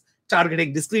always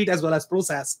targeting discrete as well as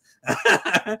process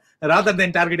rather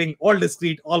than targeting all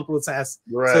discrete, all process.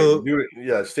 Right. So,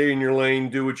 stay in your lane,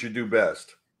 do what you do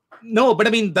best. No, but I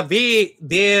mean, the way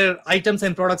their items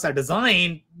and products are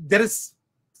designed, there is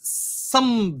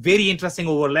some very interesting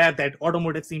overlap that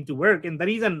automotive seem to work. And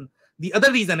the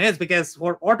other reason is because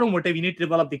for automotive, you need to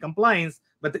develop the compliance,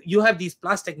 but you have these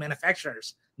plastic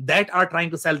manufacturers that are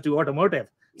trying to sell to automotive.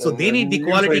 So they need the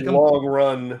quality. Long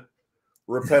run,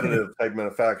 repetitive type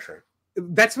manufacturing.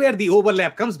 That's where the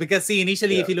overlap comes, because see,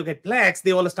 initially, if you look at Plex,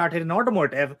 they all started in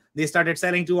automotive. They started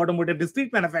selling to automotive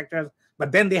discrete manufacturers,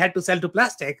 but then they had to sell to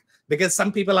plastic because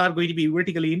some people are going to be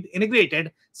vertically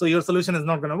integrated. So your solution is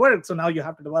not going to work. So now you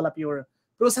have to develop your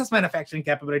process manufacturing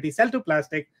capability, sell to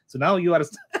plastic. So now you are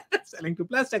selling to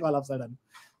plastic all of a sudden.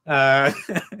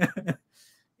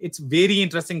 It's very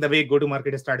interesting the way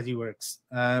go-to-market strategy works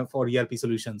for ERP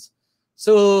solutions.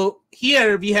 So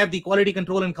here we have the quality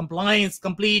control and compliance,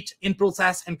 complete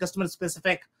in-process and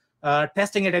customer-specific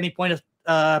testing at any point of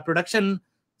production,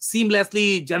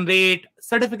 seamlessly generate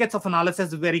certificates of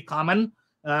analysis is very common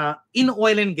in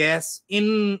oil and gas,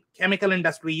 in chemical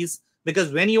industries,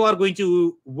 because when you are going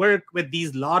to work with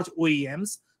these large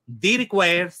OEMs, they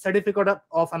require certificate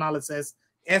of analysis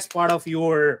as part of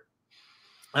your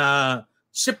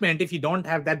shipment. If you don't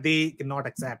have that, they cannot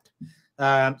accept.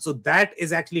 So that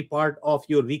is actually part of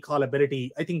your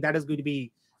recallability. I think that is going to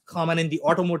be common in the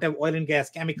automotive, oil and gas,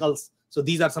 chemicals. So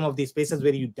these are some of the spaces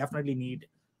where you definitely need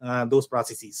those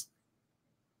processes.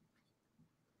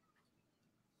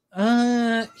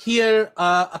 Here,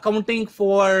 accounting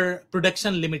for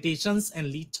production limitations and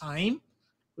lead time.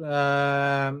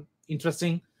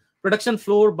 Interesting. Production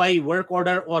floor by work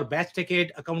order or batch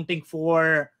ticket, accounting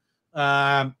for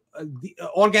the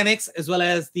organics as well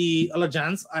as the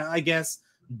allergens. I guess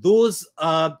those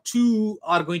two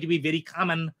are going to be very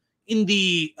common in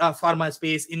the pharma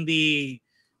space, in the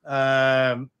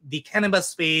cannabis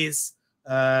space.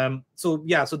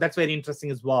 So that's very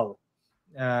interesting as well.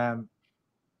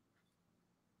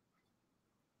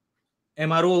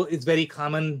 MRO is very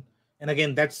common, and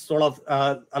again, that's sort of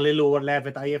a little overlap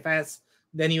with IFS.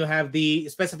 Then you have the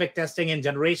specific testing and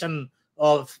generation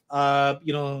of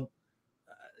COFA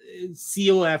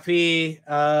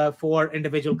for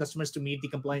individual customers to meet the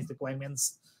compliance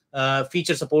requirements,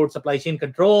 feature support, supply chain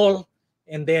control,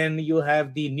 and then you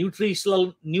have the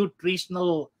nutritional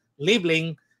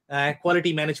labeling,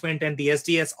 quality management, and the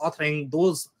SDS authoring.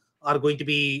 Those are going to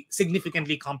be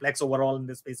significantly complex overall in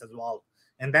this space as well.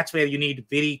 And that's where you need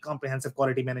very comprehensive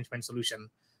quality management solution.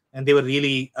 And they were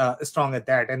really strong at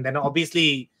that. And then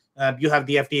obviously you have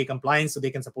the FDA compliance, so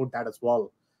they can support that as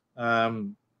well.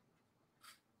 Comments,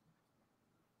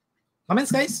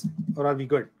 guys? Or are we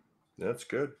good? That's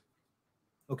good.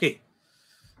 Okay.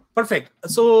 Perfect.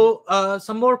 So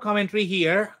some more commentary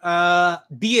here.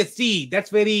 DSD,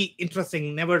 that's very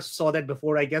interesting. Never saw that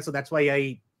before, I guess. So that's why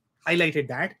I highlighted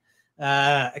that.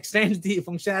 Extends the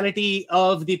functionality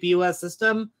of the POS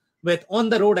system with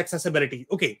on-the-road accessibility.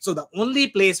 Okay, so the only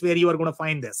place where you are going to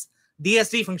find this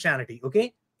DSD functionality,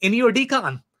 okay, in your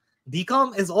DCOM.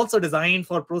 DCOM is also designed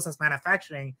for process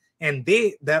manufacturing, and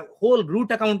the whole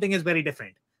route accounting is very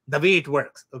different, the way it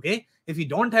works, okay? If you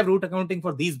don't have route accounting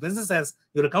for these businesses,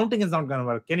 your accounting is not going to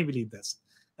work. Can you believe this?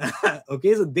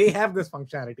 Okay, so they have this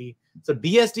functionality. So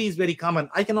DSD is very common.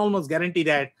 I can almost guarantee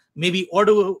that maybe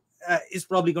auto is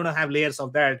probably going to have layers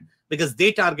of that because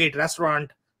they target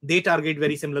restaurant, they target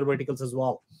very similar verticals as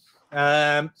well.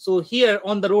 So here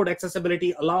on the road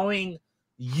accessibility, allowing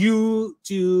you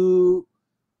to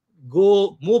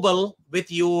go mobile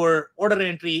with your order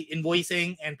entry,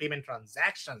 invoicing, and payment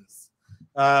transactions.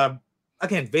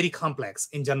 Again, very complex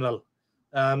in general.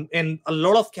 And a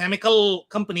lot of chemical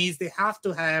companies, they have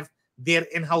to have their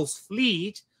in-house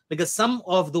fleet, because some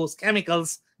of those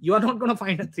chemicals, you are not going to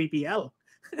find a 3PL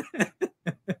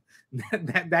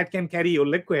that can carry your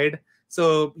liquid.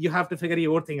 So you have to figure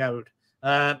your thing out.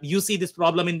 You see this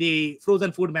problem in the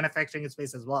frozen food manufacturing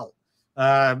space as well.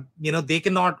 They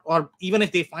cannot, or even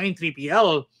if they find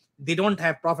 3PL, they don't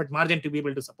have profit margin to be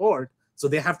able to support. So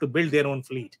they have to build their own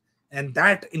fleet. And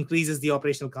that increases the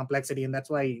operational complexity. And that's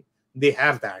why they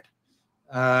have that.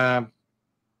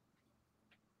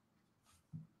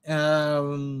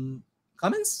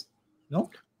 Comments? No?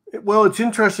 Well, it's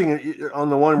interesting on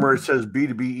the one where it says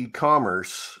B2B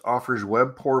e-commerce offers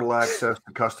web portal access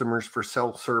to customers for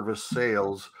self-service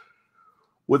sales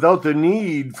without the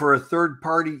need for a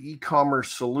third-party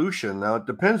e-commerce solution. Now, it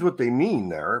depends what they mean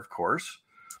there, of course,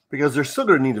 because they're still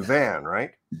going to need a van,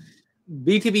 right?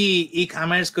 B2B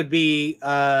e-commerce could be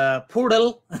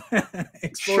portal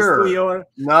exposed to your...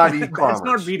 not e-commerce. That's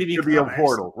not B2B It could be a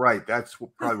portal, right? That's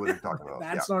probably what they're talking about.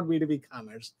 That's not B2B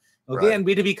commerce. Okay, right. And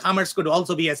B2B commerce could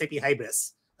also be SAP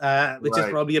Hybris, which is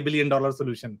probably $1 billion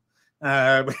solution.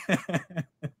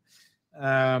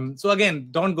 So again,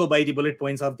 don't go by the bullet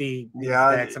points of the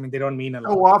specs. I mean, they don't mean a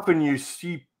lot. How often you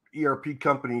see ERP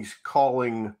companies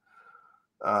calling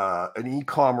an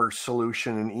e-commerce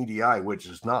solution an EDI, which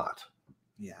is not.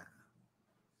 Yeah.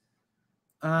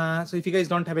 So if you guys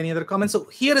don't have any other comments, so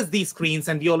here is the screens,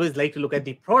 and we always like to look at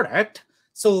the product.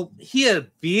 So here,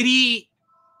 very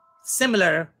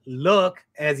similar look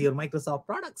as your Microsoft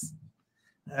products.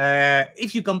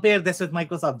 If you compare this with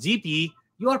Microsoft GP,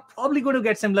 you are probably going to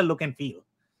get similar look and feel.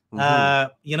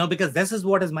 Because this is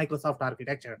what is Microsoft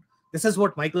architecture. This is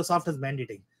what Microsoft is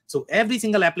mandating. So every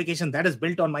single application that is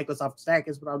built on Microsoft stack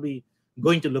is probably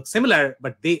going to look similar,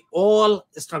 but they all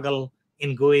struggle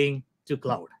in going to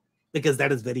cloud because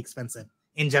that is very expensive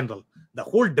in general. The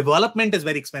whole development is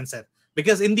very expensive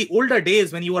because in the older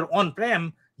days when you were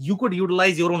on-prem, you could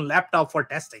utilize your own laptop for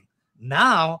testing.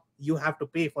 Now you have to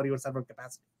pay for your server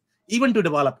capacity, even to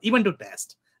develop, even to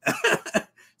test.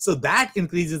 So that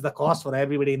increases the cost for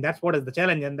everybody. And that's what is the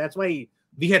challenge. And that's why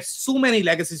we had so many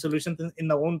legacy solutions in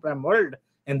the on-prem world.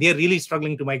 And they're really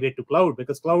struggling to migrate to cloud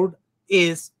because cloud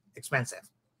is expensive.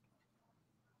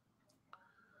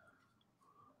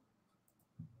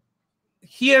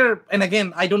 Here, and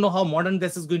again, I don't know how modern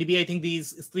this is going to be. I think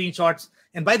these screenshots.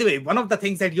 And by the way, one of the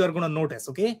things that you are going to notice,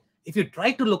 okay, if you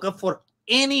try to look up for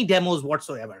any demos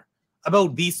whatsoever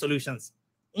about these solutions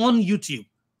on YouTube,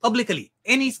 publicly,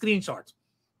 any screenshots,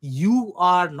 you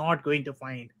are not going to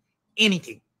find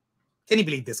anything. Can you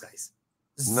believe this, guys?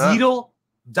 No. Zero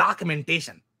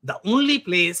documentation. The only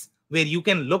place where you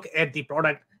can look at the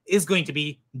product is going to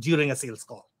be during a sales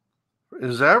call.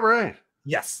 Is that right?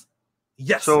 Yes.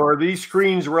 Yes. So are these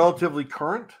screens relatively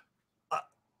current?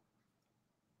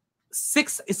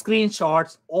 6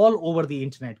 screenshots all over the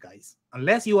internet, guys.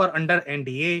 Unless you are under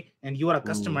NDA and you are a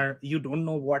customer, you don't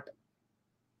know what.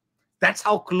 That's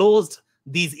how closed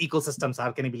these ecosystems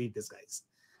are. Can you believe this, guys?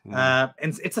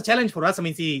 And it's a challenge for us. I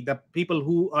mean, see, the people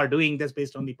who are doing this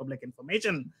based on the public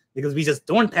information, because we just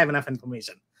don't have enough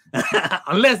information.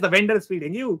 Unless the vendor is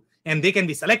feeding you, and they can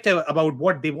be selective about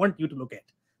what they want you to look at.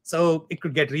 So it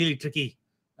could get really tricky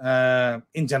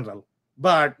in general.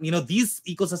 But, you know, these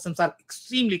ecosystems are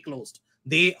extremely closed.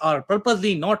 They are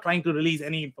purposely not trying to release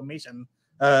any information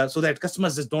so that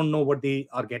customers just don't know what they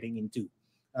are getting into.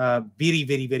 Very,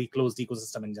 very, very closed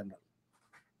ecosystem in general.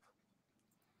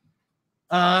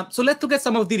 So let's look at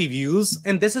some of the reviews.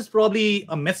 And this is probably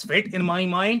a misfit in my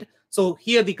mind. So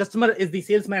here the customer is the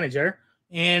sales manager,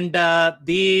 and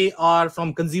they are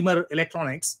from consumer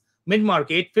electronics,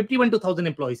 mid-market, 51 to 1,000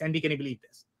 employees. Andy, can you believe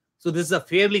this? So this is a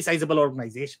fairly sizable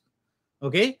organization.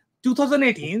 Okay,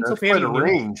 2018. That's so fairly quite a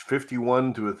range,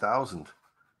 51 to 1,000.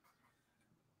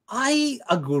 I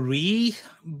agree,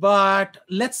 but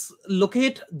let's look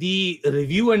at the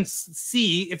review and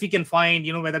see if we can find,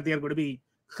 you know, whether they are going to be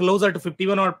closer to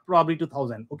 51 or probably to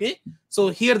 1,000. Okay, so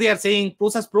here they are saying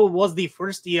ProcessPro was the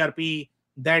first ERP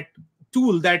that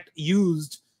tool that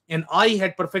used, and I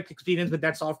had perfect experience with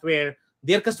that software.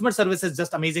 Their customer service is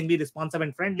just amazingly responsive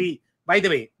and friendly. By the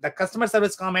way, the customer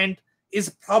service comment is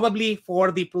probably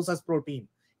for the ProcessPro team.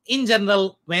 In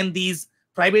general, when these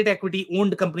private equity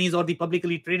owned companies or the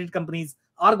publicly traded companies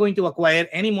are going to acquire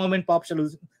any mom and pop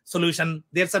solution,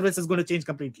 their service is going to change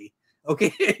completely.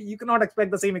 Okay, you cannot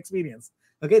expect the same experience.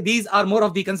 Okay, these are more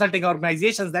of the consulting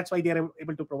organizations. That's why they are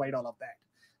able to provide all of that.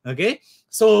 Okay,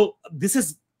 so this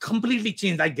is completely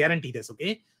changed. I guarantee this.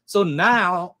 Okay, so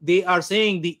now they are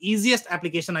saying the easiest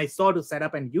application I saw to set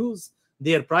up and use.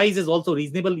 Their price is also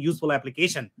reasonable, useful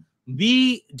application.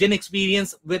 We didn't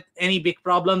experience with any big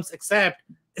problems except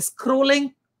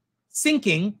scrolling,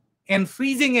 syncing, and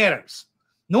freezing errors.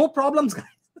 No problems, guys.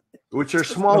 Which are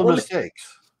small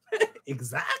mistakes.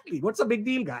 Exactly. What's the big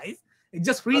deal, guys? It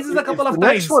just freezes a couple of times.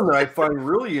 The next one that I find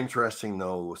really interesting,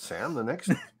 though, Sam, the next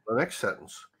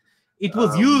sentence. It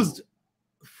was used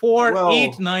for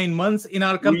 8-9 months in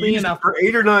our company, and for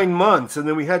 8 or 9 months, and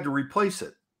then we had to replace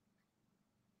it.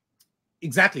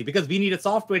 Exactly, because we needed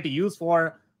software to use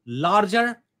for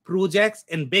larger projects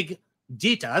and big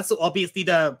data. So obviously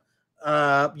the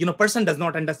person does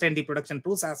not understand the production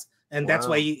process, and that's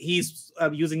why he's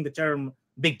using the term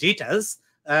big datas.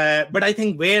 But I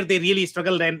think where they really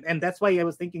struggled, and that's why I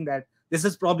was thinking that this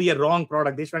is probably a wrong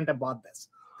product. They shouldn't have bought this.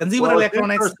 Consumer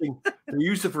electronics. They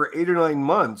used it for 8 or 9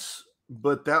 months,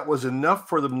 but that was enough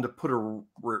for them to put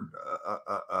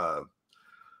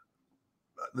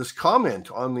this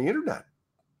comment on the internet.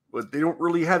 But they don't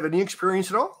really have any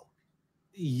experience at all.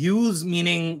 Use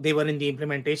meaning they were in the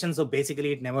implementation, so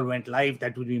basically it never went live.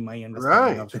 That would be my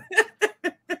understanding of it.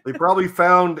 They probably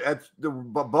found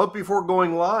but before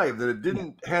going live that it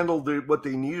didn't handle what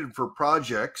they needed for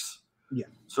projects. Yeah.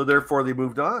 So therefore they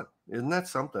moved on. Isn't that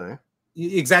something? Eh?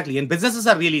 Exactly. And businesses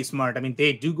are really smart. I mean,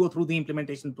 they do go through the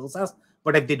implementation process,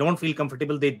 but if they don't feel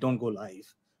comfortable, they don't go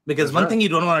live. Because one thing you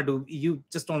don't want to do, you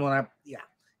just don't want to,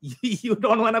 you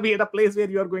don't want to be at a place where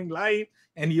you are going live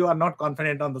and you are not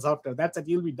confident on the software. That's it.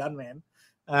 You'll be done, man.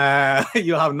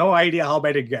 You have no idea how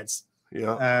bad it gets.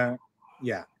 Yeah.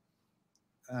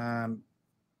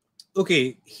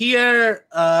 Okay. Here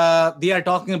they are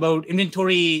talking about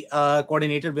inventory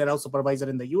coordinator, warehouse supervisor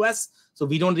in the US. So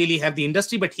we don't really have the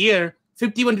industry, but here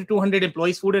 51 to 200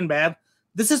 employees, food and bev.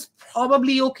 This is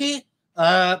probably okay.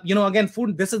 Again,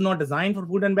 food. This is not designed for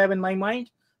food and bev in my mind.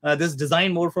 This is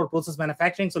designed more for process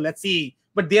manufacturing. So let's see.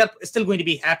 But they are still going to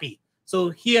be happy. So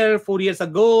here, 4 years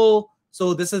ago.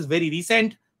 So this is very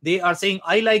recent. They are saying,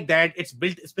 I like that it's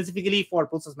built specifically for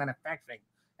process manufacturing.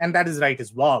 And that is right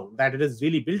as well, that it is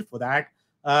really built for that.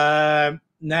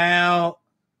 Now,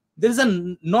 there is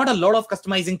not a lot of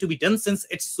customizing to be done since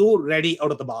it's so ready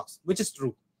out of the box, which is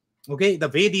true. Okay, the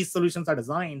way these solutions are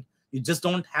designed, you just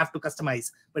don't have to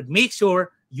customize. But make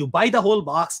sure you buy the whole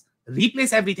box,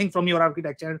 replace everything from your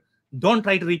architecture. Don't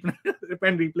try to rip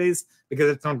and replace because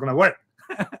it's not going to work.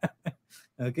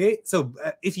 Okay, so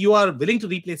if you are willing to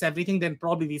replace everything, then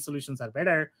probably these solutions are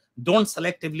better. Don't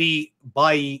selectively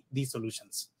buy these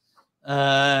solutions.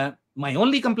 My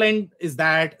only complaint is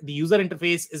that the user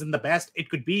interface isn't the best it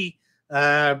could be.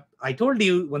 I told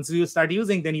you, once you start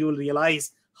using, then you will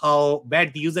realize how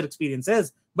bad the user experience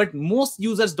is. But most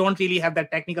users don't really have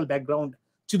that technical background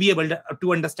to be able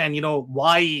to understand,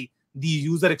 why the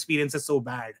user experience is so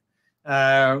bad.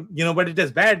 But it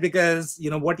is bad because,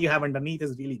 what you have underneath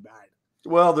is really bad.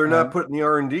 Well, they're not putting the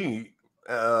R&D.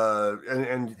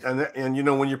 And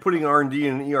when you're putting R&D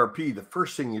in an ERP, the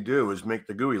first thing you do is make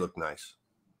the GUI look nice.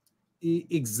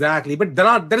 Exactly. But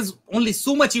there is only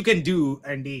so much you can do,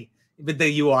 Andy, with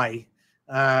the UI.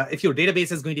 If your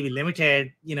database is going to be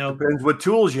limited, Depends what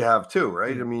tools you have too,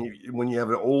 right? I mean, when you have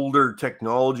an older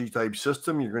technology type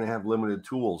system, you're going to have limited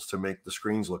tools to make the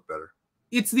screens look better.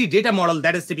 It's the data model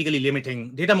that is typically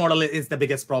limiting. Data model is the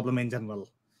biggest problem in general.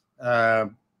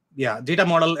 Data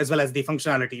model as well as the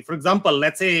functionality. For example,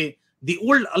 let's say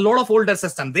a lot of older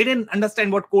systems, they didn't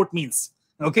understand what quote means.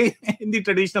 Okay, in the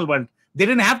traditional one, they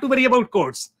didn't have to worry about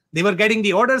quotes. They were getting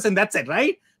the orders and that's it,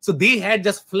 right? So they had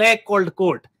just flag called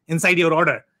quote inside your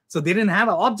order. So they didn't have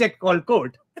an object called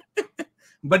quote.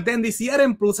 But then the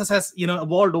CRM process has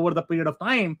evolved over the period of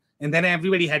time, and then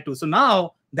everybody had to. So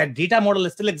now that data model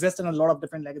still exists in a lot of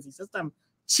different legacy systems.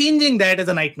 Changing that is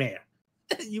a nightmare.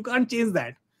 You can't change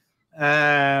that.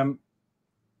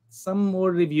 Some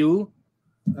more review.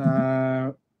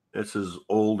 This is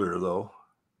older though.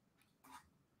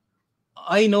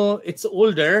 I know it's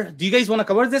older. Do you guys want to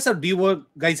cover this, or do you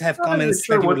guys have comments?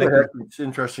 Sure, what the heck? It's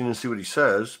interesting to see what he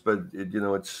says, but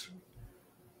it's.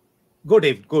 Go,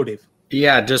 Dave.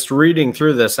 Yeah, just reading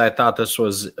through this, I thought this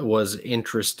was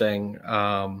interesting.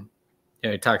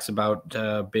 He talks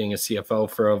about being a CFO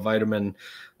for a vitamin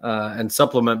and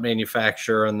supplement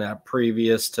manufacturer, and that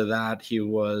previous to that, he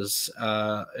was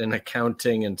an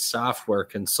accounting and software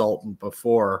consultant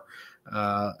before,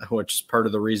 which is part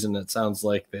of the reason it sounds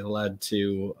like they led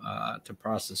to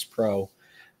ProcessPro.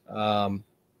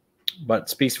 but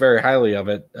speaks very highly of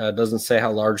it. Doesn't say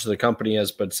how large the company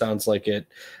is, but sounds like it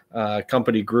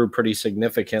company grew pretty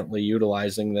significantly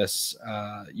utilizing this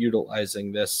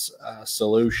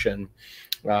solution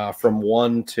from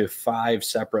 1 to 5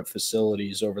 separate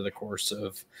facilities over the course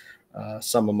of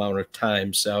some amount of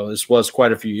time. So this was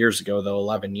quite a few years ago, though,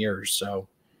 11 years. So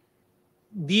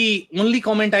the only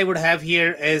comment I would have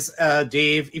here is,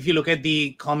 Dave, if you look at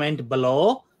the comment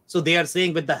below, so they are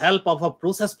saying with the help of a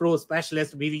ProcessPro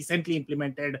specialist, we recently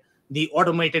implemented the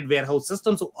automated warehouse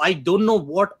system. So I don't know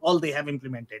what all they have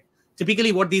implemented.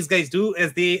 Typically, what these guys do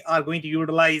is they are going to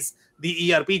utilize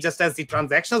the ERP just as the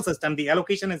transactional system. The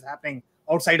allocation is happening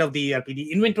outside of the ERP.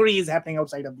 The inventory is happening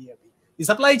outside of the ERP. The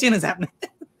supply chain is happening.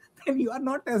 Then you are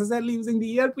not necessarily using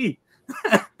the ERP.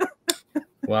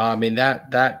 Well, I mean,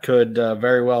 that could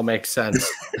very well make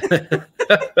sense.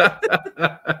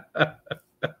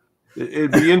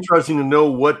 It'd be interesting to know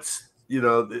what's,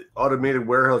 the automated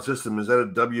warehouse system. Is that a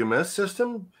WMS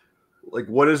system? Like,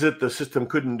 what is it the system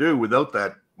couldn't do without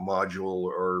that module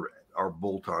or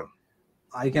bolt-on?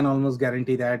 I can almost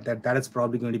guarantee that is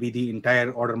probably going to be the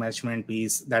entire order management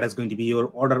piece. That is going to be your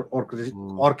order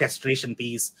orchestration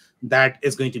piece. That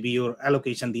is going to be your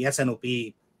allocation, the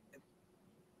SNOP.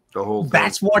 The whole thing.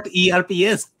 That's what ERP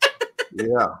is.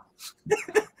 Yeah.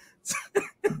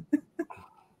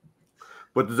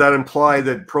 But does that imply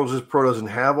that ProcessPro doesn't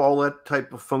have all that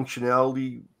type of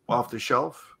functionality off the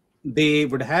shelf? They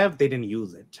would have. They didn't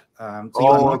use it.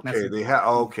 Okay. They have.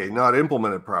 Okay, not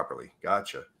implemented properly.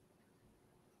 Gotcha.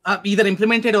 Either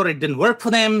implemented or it didn't work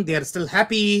for them. They are still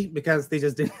happy because they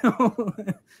just didn't know.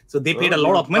 So they paid a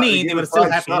lot of money. They were still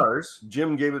happy. Stars.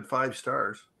 Jim gave it 5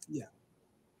 stars. Yeah.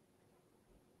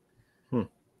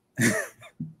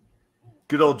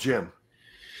 Good old Jim.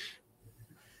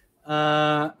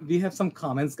 We have some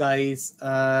comments, guys.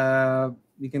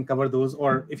 We can cover those,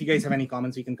 or if you guys have any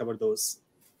comments, we can cover those.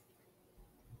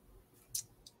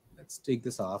 Let's take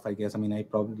this off, I guess. I mean,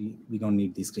 we don't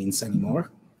need these screens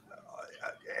anymore.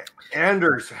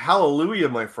 Anders, hallelujah,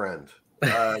 my friend.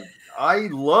 I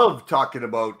love talking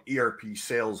about ERP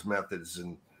sales methods,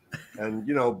 and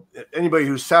anybody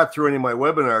who's sat through any of my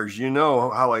webinars,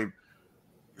 how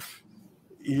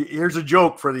here's a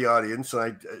joke for the audience.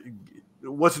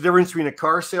 What's the difference between a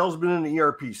car salesman and an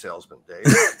ERP salesman,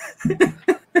 Dave?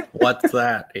 What's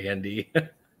that, Andy?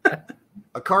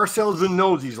 A car salesman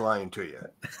knows he's lying to you.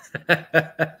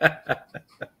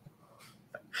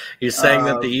 You're saying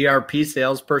that the ERP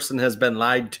salesperson has been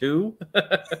lied to?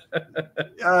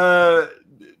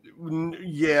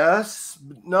 Yes,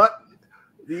 not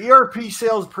the ERP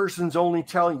salesperson's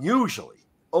usually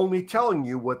only telling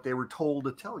you what they were told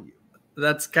to tell you.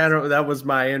 That was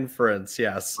my inference.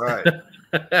 Yes. Right.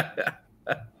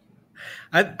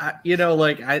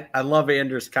 I love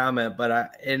Andrew's comment,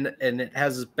 but and it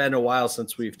has been a while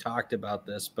since we've talked about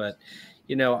this, but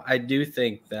I do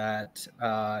think that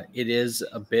it is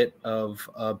a bit of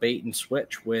a bait and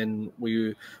switch when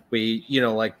we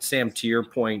like Sam, to your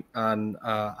point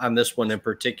on this one in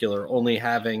particular, only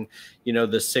having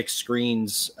the 6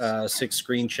 screens, 6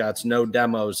 screenshots, no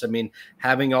demos. I mean,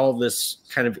 having all this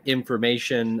kind of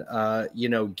information,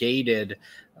 gated.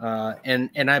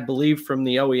 And I believe from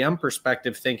the OEM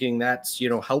perspective, thinking that's,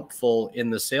 helpful in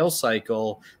the sales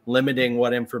cycle, limiting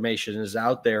what information is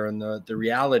out there. And the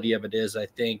reality of it is, I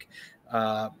think,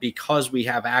 because we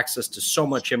have access to so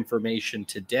much information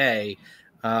today,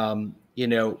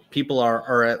 people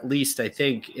are at least, I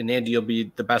think, and Andy, you'll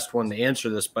be the best one to answer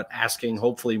this, but asking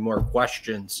hopefully more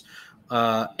questions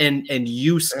and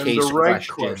use case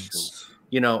questions.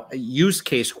 Use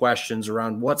case questions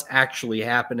around what's actually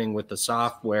happening with the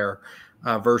software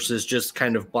versus just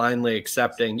kind of blindly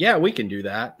accepting, yeah, we can do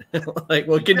that. Like,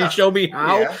 well, can you show me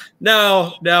how? Yeah.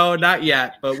 No, not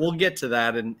yet, but we'll get to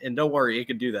that. And don't worry, you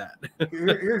can do that.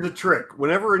 Here's the trick.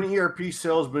 Whenever an ERP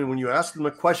salesman, when you ask them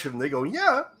a question, they go,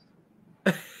 yeah,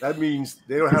 that means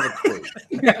they don't have a clue.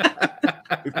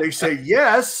 If they say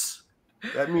yes,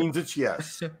 that means it's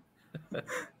yes.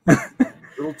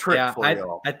 Little trick for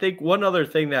y'all. I think one other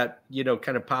thing that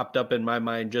kind of popped up in my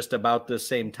mind just about this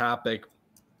same topic,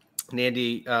 and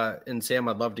Andy and Sam,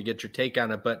 I'd love to get your take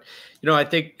on it. But I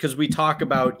think because we talk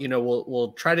about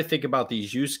we'll try to think about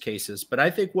these use cases, but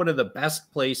I think one of the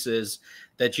best places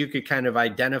that you could kind of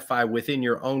identify within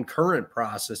your own current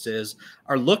processes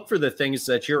are look for the things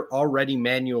that you're already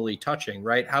manually touching,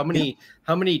 right? How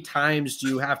many times do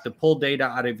you have to pull data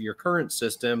out of your current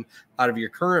system, out of your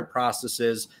current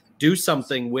processes, do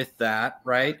something with that,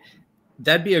 right?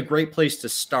 That'd be a great place to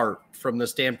start from the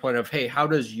standpoint of, hey, how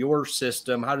does your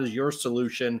system, how does your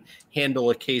solution handle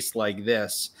a case like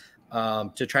this,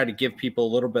 to try to give people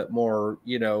a little bit more,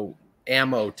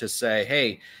 ammo to say,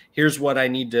 hey, here's what I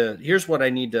need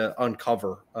to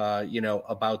uncover,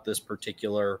 about this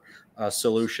particular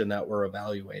solution that we're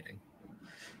evaluating.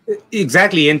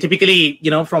 Exactly. And typically,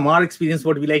 from our experience,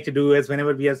 what we like to do is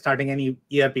whenever we are starting any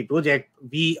ERP project,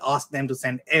 we ask them to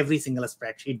send every single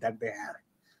spreadsheet that they have.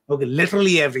 Okay,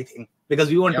 literally everything, because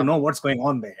we want to know what's going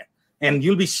on there. And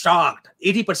you'll be shocked.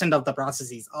 80% of the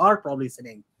processes are probably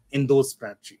sitting in those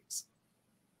spreadsheets.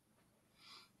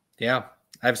 Yeah,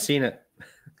 I've seen it.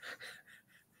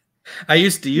 I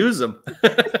used to use them.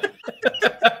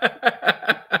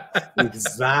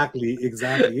 Exactly.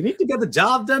 You need to get the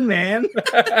job done, man.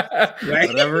 Right?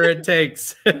 Whatever it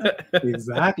takes.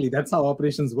 Exactly. That's how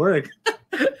operations work.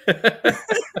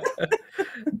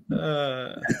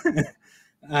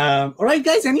 All right,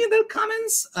 guys. Any other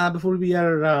comments before we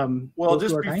are? Well,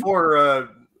 just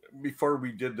before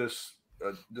we did this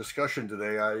discussion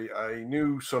today, I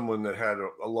knew someone that had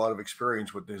a lot of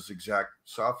experience with this exact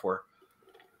software,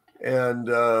 and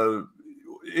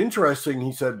interesting.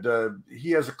 He said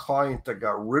he has a client that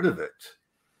got rid of it.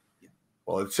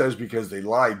 Well, it says because they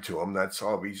lied to him. That's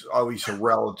always a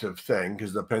relative thing,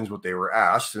 because it depends what they were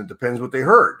asked and it depends what they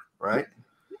heard, right?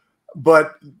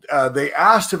 But they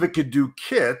asked if it could do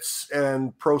kits,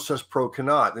 and ProcessPro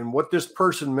cannot. And what this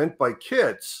person meant by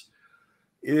kits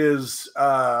is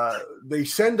they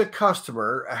send a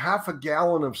customer a half a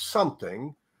gallon of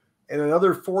something and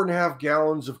another 4.5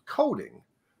 gallons of coating,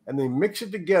 and they mix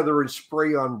it together and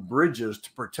spray on bridges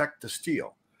to protect the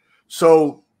steel.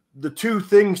 So the two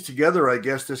things together, I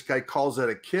guess this guy calls that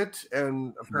a kit,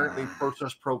 and apparently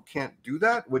ProcessPro can't do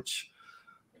that, which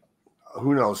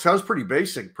who knows? Sounds pretty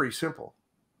basic, pretty simple.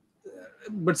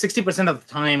 But 60% of the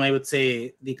time, I would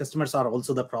say the customers are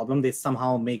also the problem. They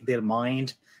somehow make their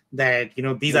mind that,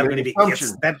 these are going to be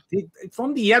kits. That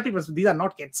from the ERP perspective, these are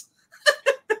not kits.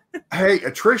 Hey,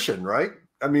 attrition, right?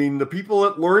 I mean, the people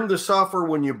that learned the software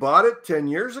when you bought it 10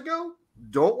 years ago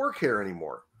don't work here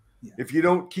anymore. Yeah. If you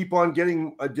don't keep on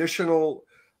getting additional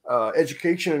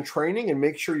education and training and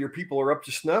make sure your people are up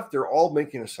to snuff, they're all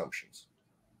making assumptions.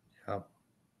 Yeah.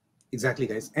 Exactly,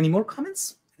 guys. Any more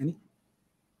comments? Any?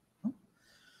 No?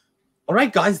 All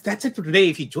right, guys, that's it for today.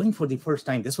 If you joined for the first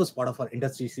time, this was part of our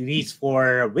industry series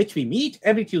for which we meet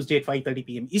every Tuesday at 5:30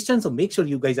 p.m. Eastern. So make sure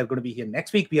you guys are going to be here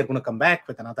next week. We are going to come back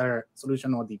with another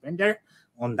solution or the vendor.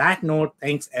 On that note,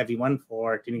 thanks everyone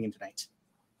for tuning in tonight.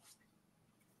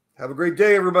 Have a great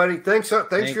day, everybody. Thanks for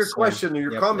your question and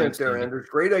your comment there, Andrew.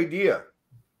 Great idea.